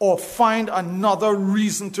or find another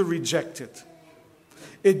reason to reject it.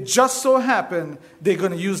 It just so happened they're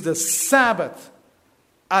going to use the Sabbath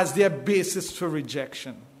as their basis for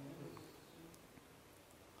rejection.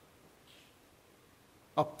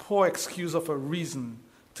 A poor excuse of a reason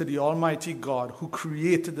to the Almighty God who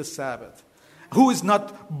created the Sabbath, who is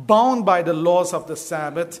not bound by the laws of the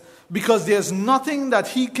Sabbath, because there's nothing that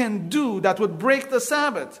he can do that would break the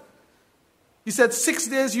Sabbath. He said, 6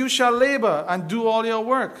 days you shall labor and do all your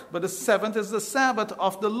work, but the seventh is the Sabbath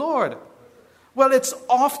of the Lord. Well, it's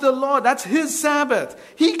of the Lord. That's his Sabbath.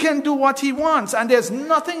 He can do what he wants, and there's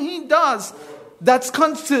nothing he does that's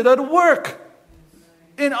considered work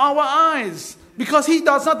in our eyes, because he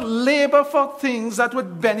does not labor for things that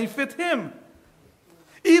would benefit him.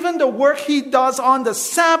 Even the work he does on the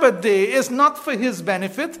Sabbath day is not for his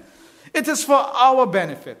benefit. It is for our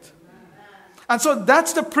benefit. And so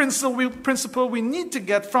that's the principle we need to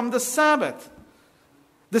get from the Sabbath.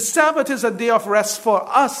 The Sabbath is a day of rest for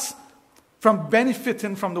us from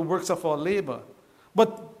benefiting from the works of our labor.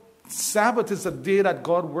 But Sabbath is a day that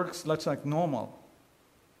God works like normal.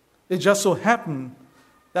 It just so happened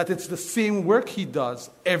that it's the same work he does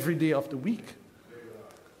every day of the week.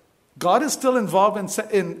 God is still involved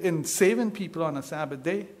in saving people on a Sabbath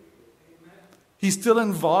day. He's still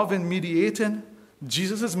involved in mediating.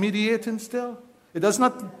 Jesus is mediating still. It does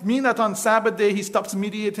not mean that on Sabbath day he stops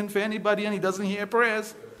mediating for anybody and he doesn't hear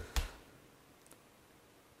prayers.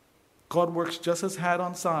 God works just as hard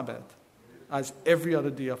on Sabbath as every other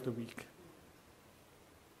day of the week.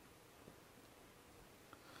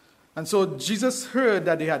 And so Jesus heard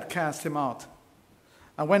that they had cast him out.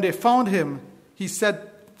 And when they found him, he said,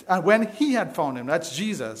 and when he had found him, that's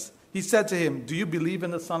Jesus, he said to him, "Do you believe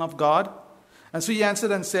in the Son of God?" And so he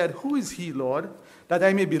answered and said, "Who is he, Lord, that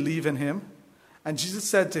I may believe in him?" And Jesus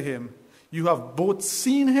said to him, "You have both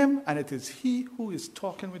seen him, and it is he who is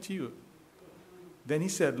talking with you." Then he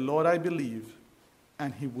said, "Lord, I believe."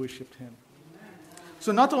 And he worshipped him.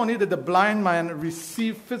 So not only did the blind man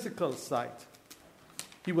receive physical sight,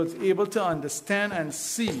 he was able to understand and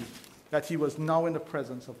see that he was now in the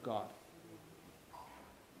presence of God.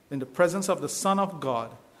 In the presence of the Son of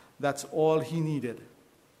God, that's all he needed.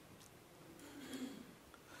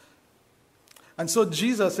 And so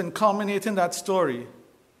Jesus, in culminating that story,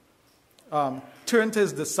 turned to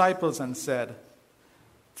his disciples and said,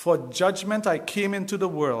 "For judgment I came into the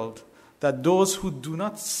world, that those who do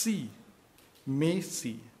not see may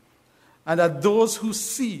see, and that those who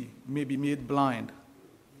see may be made blind."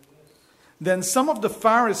 Then some of the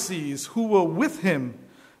Pharisees who were with him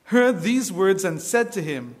heard these words and said to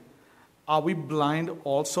him, "Are we blind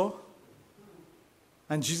also?"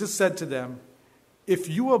 And Jesus said to them, "If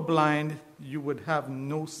you were blind, you would have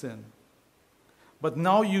no sin. But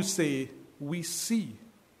now you say, 'We see,'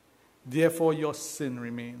 therefore your sin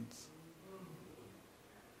remains."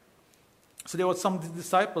 So there were some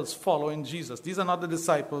disciples following Jesus. These are not the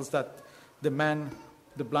disciples that the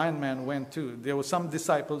blind man went to. There were some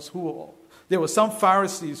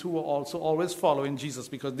Pharisees who were also always following Jesus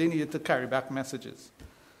because they needed to carry back messages.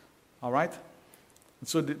 All right? And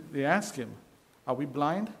so they asked him, "Are we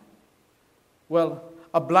blind?" Well,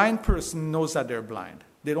 a blind person knows that they're blind.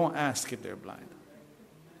 They don't ask if they're blind.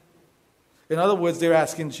 In other words, they're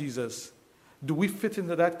asking Jesus, do we fit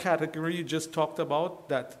into that category you just talked about,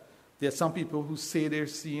 that there are some people who say they're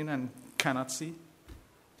seeing and cannot see?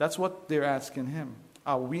 That's what they're asking him.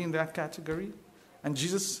 Are we in that category? And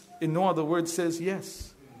Jesus, in no other words, says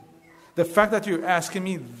yes. The fact that you're asking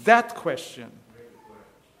me that question,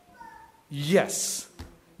 yes,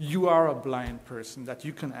 you are a blind person, that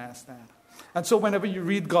you can ask that. And so whenever you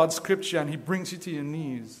read God's scripture and he brings you to your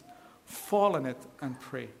knees, fall on it and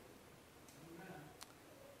pray.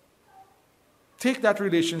 Take that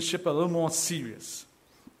relationship a little more serious.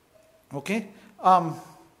 Okay? And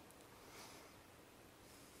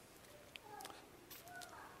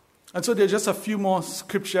so there's just a few more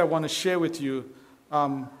scripture I want to share with you.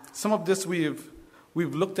 Some of this we've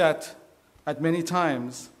looked at many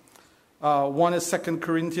times. One is 2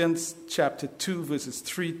 Corinthians chapter 2, verses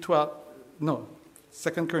 2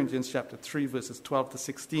 Corinthians chapter 3, verses 12 to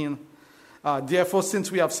 16. Therefore, since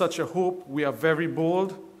we have such a hope, we are very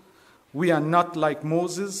bold. We are not like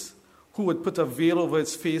Moses, who would put a veil over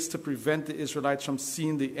his face to prevent the Israelites from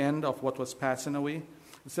seeing the end of what was passing away.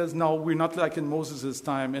 It says, no, we're not like in Moses'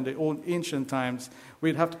 time, in the old ancient times,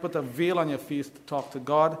 where you'd have to put a veil on your face to talk to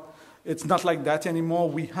God. It's not like that anymore.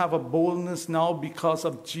 We have a boldness now because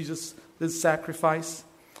of Jesus' sacrifice.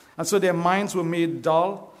 And so their minds were made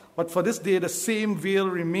dull. But for this day, the same veil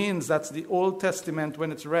remains. That's the Old Testament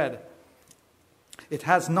when it's read. It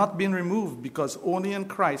has not been removed because only in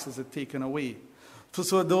Christ is it taken away.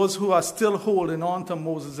 So those who are still holding on to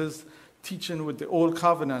Moses' teaching with the Old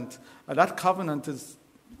Covenant, that covenant is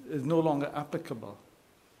no longer applicable.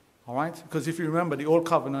 All right? Because if you remember, the Old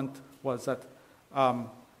Covenant was that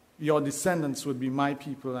your descendants would be my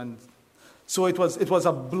people. And so it was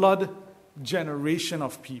a blood generation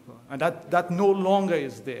of people. And that no longer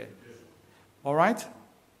is there. All right?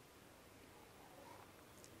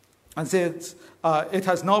 And says, it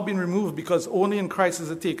has now been removed because only in Christ is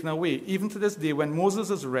it taken away. Even to this day, when Moses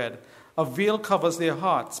is read, a veil covers their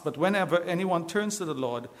hearts. But whenever anyone turns to the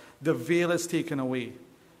Lord, the veil is taken away.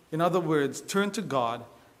 In other words, turn to God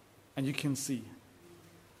and you can see.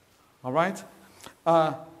 All right?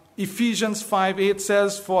 Ephesians 5:8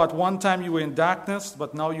 says, for at one time you were in darkness,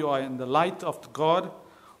 but now you are in the light of God.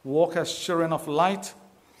 Walk as children of light.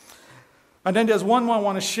 And then there's one more I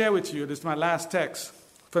want to share with you. This is my last text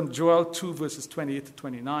from Joel 2, verses 28 to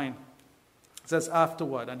 29. It says,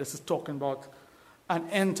 afterward, and this is talking about an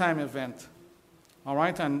end-time event. All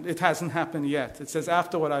right? And it hasn't happened yet. It says,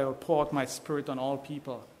 afterward, I will pour out my spirit on all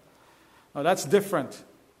people. Now, that's different.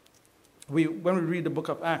 When we read the book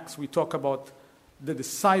of Acts, we talk about the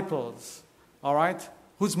disciples. All right?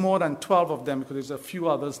 Who's more than 12 of them, because there's a few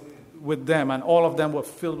others with them, and all of them were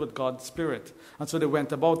filled with God's Spirit. And so they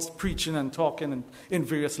went about preaching and talking in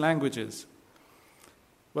various languages.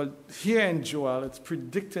 Well, here in Joel, it's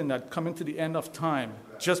predicting that coming to the end of time,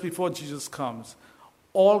 just before Jesus comes,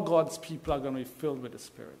 all God's people are going to be filled with the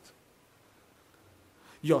Spirit.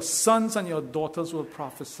 Your sons and your daughters will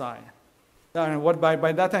prophesy. And what by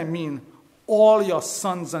that I mean, all your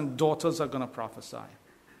sons and daughters are going to prophesy.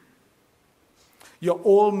 Your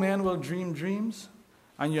old men will dream dreams,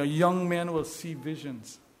 and your young men will see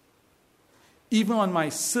visions. Even on my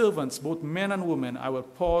servants, both men and women, I will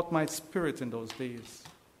pour out my Spirit in those days.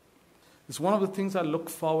 It's one of the things I look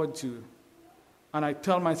forward to. And I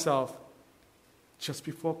tell myself, just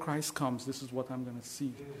before Christ comes, this is what I'm going to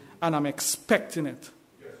see. And I'm expecting it.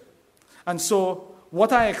 And so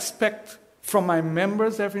what I expect from my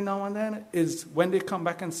members every now and then is when they come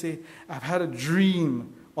back and say, I've had a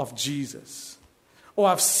dream of Jesus. Or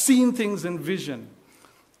I've seen things in vision.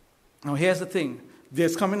 Now here's the thing.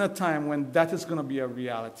 There's coming a time when that is going to be a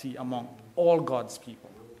reality among all God's people.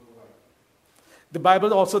 The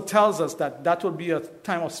Bible also tells us that will be a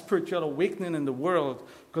time of spiritual awakening in the world.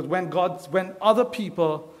 Because when other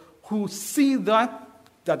people who see that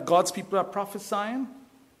God's people are prophesying,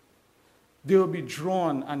 they will be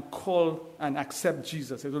drawn and call and accept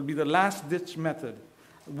Jesus. It will be the last ditch method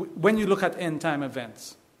when you look at end time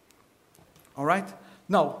events. All right?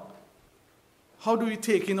 Now, how do we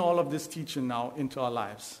take in all of this teaching now into our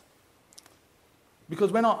lives?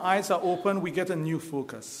 Because when our eyes are open, we get a new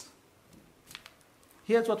focus.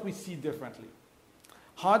 Here's what we see differently.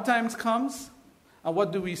 Hard times comes, and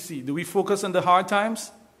what do we see? Do we focus on the hard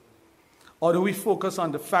times? Or do we focus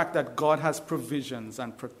on the fact that God has provisions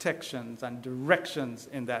and protections and directions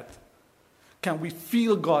in that? Can we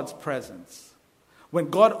feel God's presence? When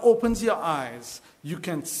God opens your eyes, you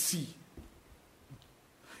can see.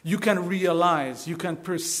 You can realize, you can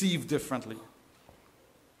perceive differently.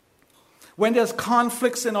 When there's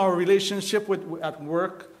conflicts in our relationship at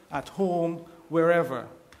work, at home, wherever,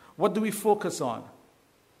 what do we focus on?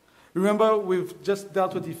 Remember, we've just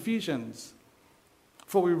dealt with Ephesians.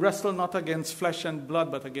 For we wrestle not against flesh and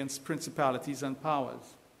blood, but against principalities and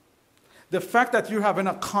powers. The fact that you're having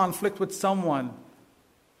a conflict with someone,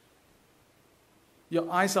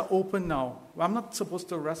 your eyes are open now. I'm not supposed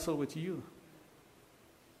to wrestle with you.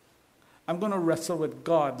 I'm going to wrestle with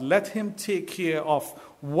God. Let Him take care of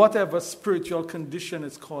whatever spiritual condition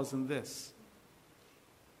is causing this.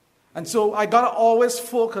 And so I got to always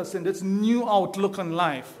focus in this new outlook on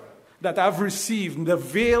life that I've received. The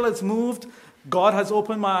veil is moved. God has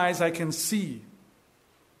opened my eyes. I can see.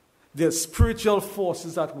 There's spiritual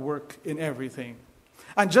forces at work in everything.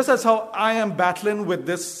 And just as how I am battling with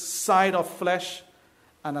this side of flesh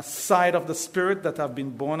and a side of the spirit that I've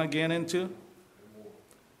been born again into,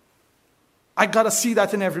 I got to see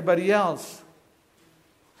that in everybody else.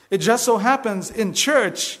 It just so happens in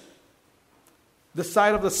church, the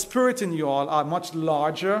side of the spirit in you all are much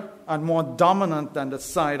larger and more dominant than the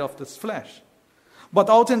side of this flesh. But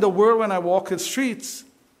out in the world, when I walk the streets,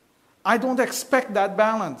 I don't expect that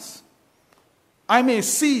balance. I may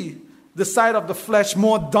see the side of the flesh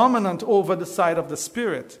more dominant over the side of the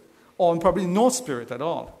spirit, or probably no spirit at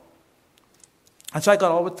all. And so I got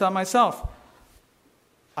to always tell myself,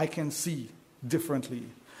 I can see differently.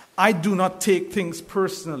 I do not take things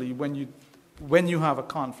personally when you have a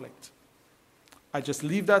conflict. I just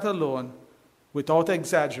leave that alone without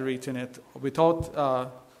exaggerating it,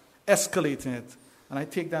 without escalating it, and I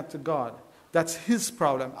take that to God. That's His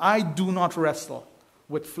problem. I do not wrestle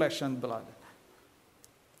with flesh and blood.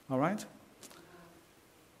 All right?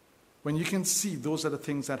 When you can see, those are the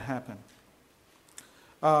things that happen.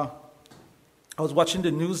 I was watching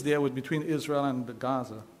the news there between Israel and the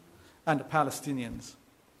Gaza and the Palestinians.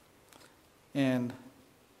 And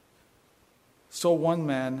saw one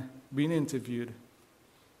man being interviewed.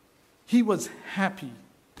 He was happy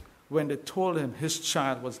when they told him his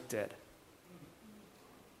child was dead.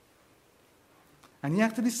 And he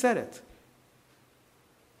actually said it.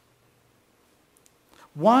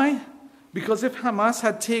 Why? Because if Hamas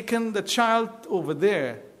had taken the child over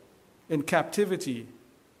there in captivity,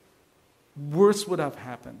 worse would have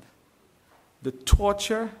happened. The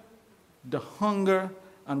torture, the hunger,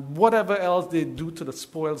 and whatever else they do to the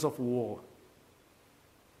spoils of war.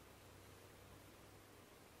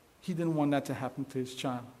 He didn't want that to happen to his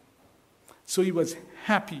child. So he was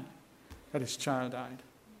happy that his child died.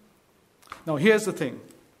 Now here's the thing.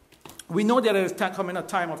 We know that there is coming a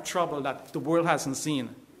time of trouble that the world hasn't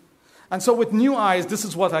seen. And so with new eyes, this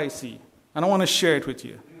is what I see. And I want to share it with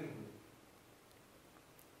you.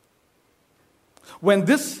 When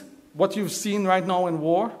this, what you've seen right now in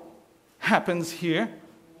war, happens here,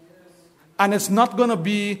 and it's not going to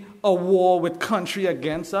be a war with country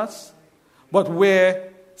against us, but where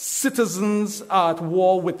citizens are at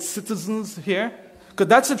war with citizens here, because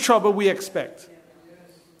that's the trouble we expect.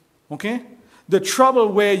 Okay? The trouble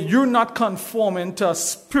where you're not conforming to a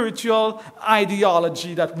spiritual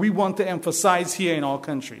ideology that we want to emphasize here in our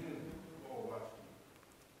country.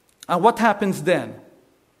 And what happens then?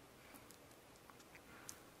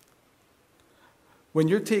 When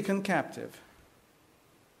you're taken captive,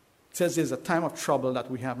 it says there's a time of trouble that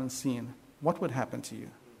we haven't seen. What would happen to you?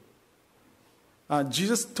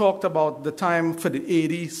 Jesus talked about the time for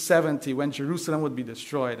the AD 70 when Jerusalem would be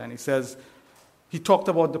destroyed. And he says, he talked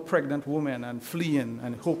about the pregnant woman and fleeing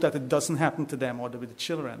and hope that it doesn't happen to them or with the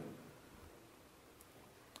children.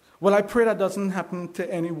 Well, I pray that doesn't happen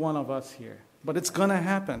to any one of us here. But it's going to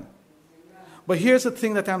happen. But here's the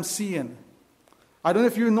thing that I'm seeing. I don't know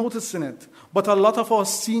if you're noticing it, but a lot of our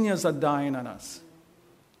seniors are dying on us.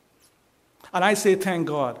 And I say thank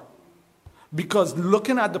God. Because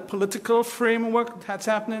looking at the political framework that's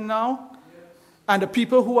happening now, and the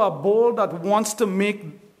people who are bold that wants to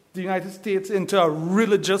make the United States into a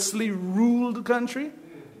religiously ruled country,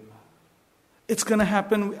 it's going to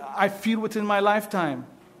happen, I feel, within my lifetime.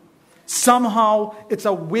 Somehow it's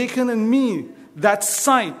awakened in me that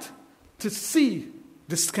sight to see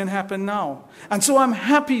this can happen now. And so I'm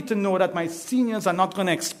happy to know that my seniors are not going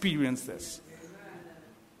to experience this.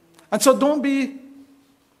 And so don't be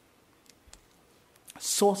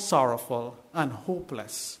so sorrowful and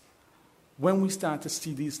hopeless when we start to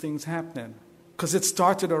see these things happening. Because it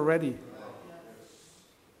started already.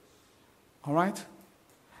 All right?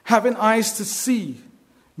 Having eyes to see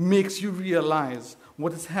makes you realize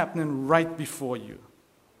what is happening right before you.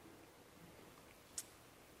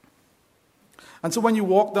 And so when you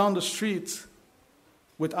walk down the street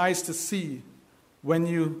with eyes to see, when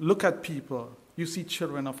you look at people, you see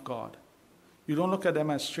children of God. You don't look at them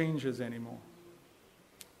as strangers anymore.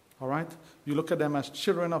 All right? You look at them as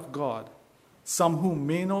children of God. Some who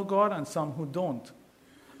may know God and some who don't.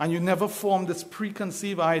 And you never form this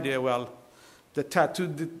preconceived idea, well, the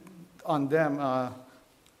tattoo on them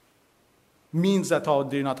means that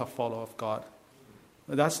they're not a follower of God.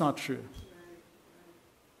 That's not true.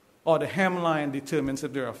 Or the hemline determines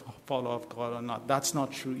if they're a follower of God or not. That's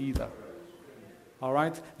not true either. All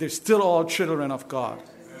right? They're still all children of God.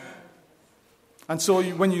 And so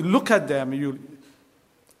when you look at them, you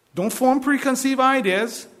don't form preconceived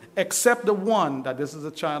ideas, except the one that this is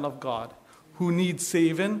a child of God who needs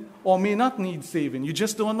saving or may not need saving. You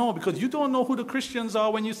just don't know, because you don't know who the Christians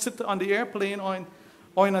are when you sit on the airplane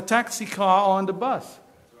or in a taxi car or on the bus.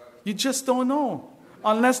 You just don't know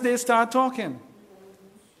unless they start talking.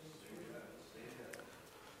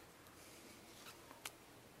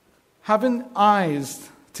 Having eyes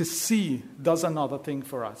to see does another thing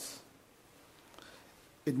for us.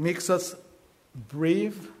 It makes us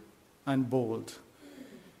brave and bold.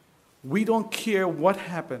 We don't care what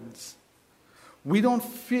happens. We don't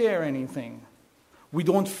fear anything. We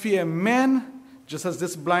don't fear men, just as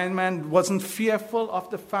this blind man wasn't fearful of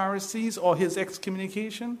the Pharisees or his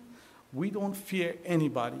excommunication. We don't fear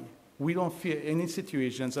anybody. We don't fear any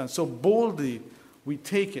situations. And so boldly, we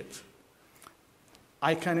take it.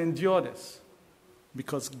 I can endure this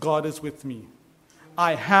because God is with me.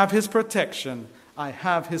 I have his protection. I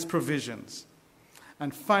have his provisions.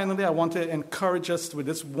 And finally, I want to encourage us with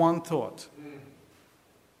this one thought.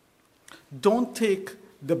 Don't take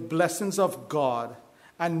the blessings of God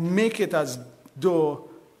and make it as though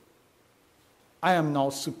I am now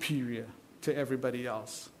superior to everybody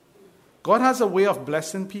else. God has a way of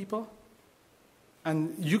blessing people,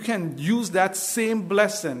 and you can use that same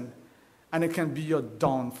blessing, and it can be your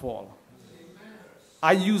downfall.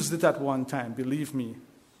 I used it at one time, believe me.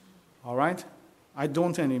 All right? I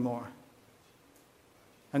don't anymore.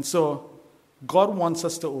 And so, God wants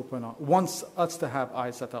us to have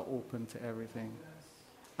eyes that are open to everything.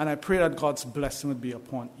 And I pray that God's blessing would be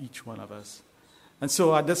upon each one of us. And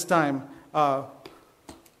so at this time,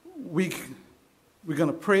 we're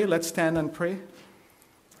going to pray. Let's stand and pray.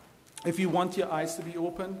 If you want your eyes to be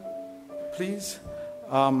open, please.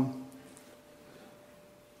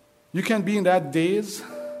 You can be in that daze,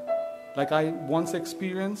 like I once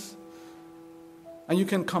experienced, and you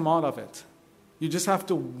can come out of it. You just have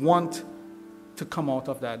to want to come out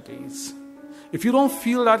of that daze. If you don't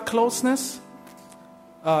feel that closeness,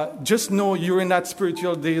 just know you're in that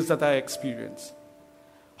spiritual daze that I experienced.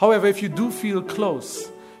 However, if you do feel close,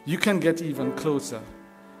 you can get even closer.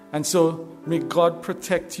 And so, may God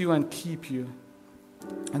protect you and keep you.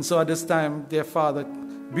 And so at this time, dear Father,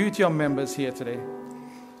 be with your members here today.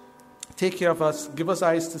 Take care of us. Give us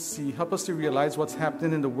eyes to see. Help us to realize what's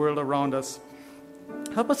happening in the world around us.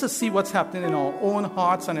 Help us to see what's happening in our own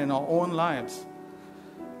hearts and in our own lives.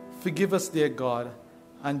 Forgive us, dear God,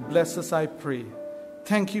 and bless us, I pray.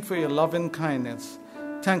 Thank you for your loving kindness.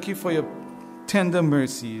 Thank you for your tender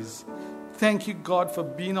mercies. Thank you, God, for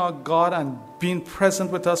being our God and being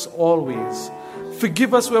present with us always.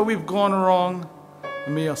 Forgive us where we've gone wrong.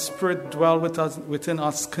 And may your Spirit dwell within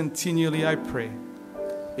us continually, I pray.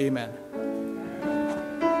 Amen.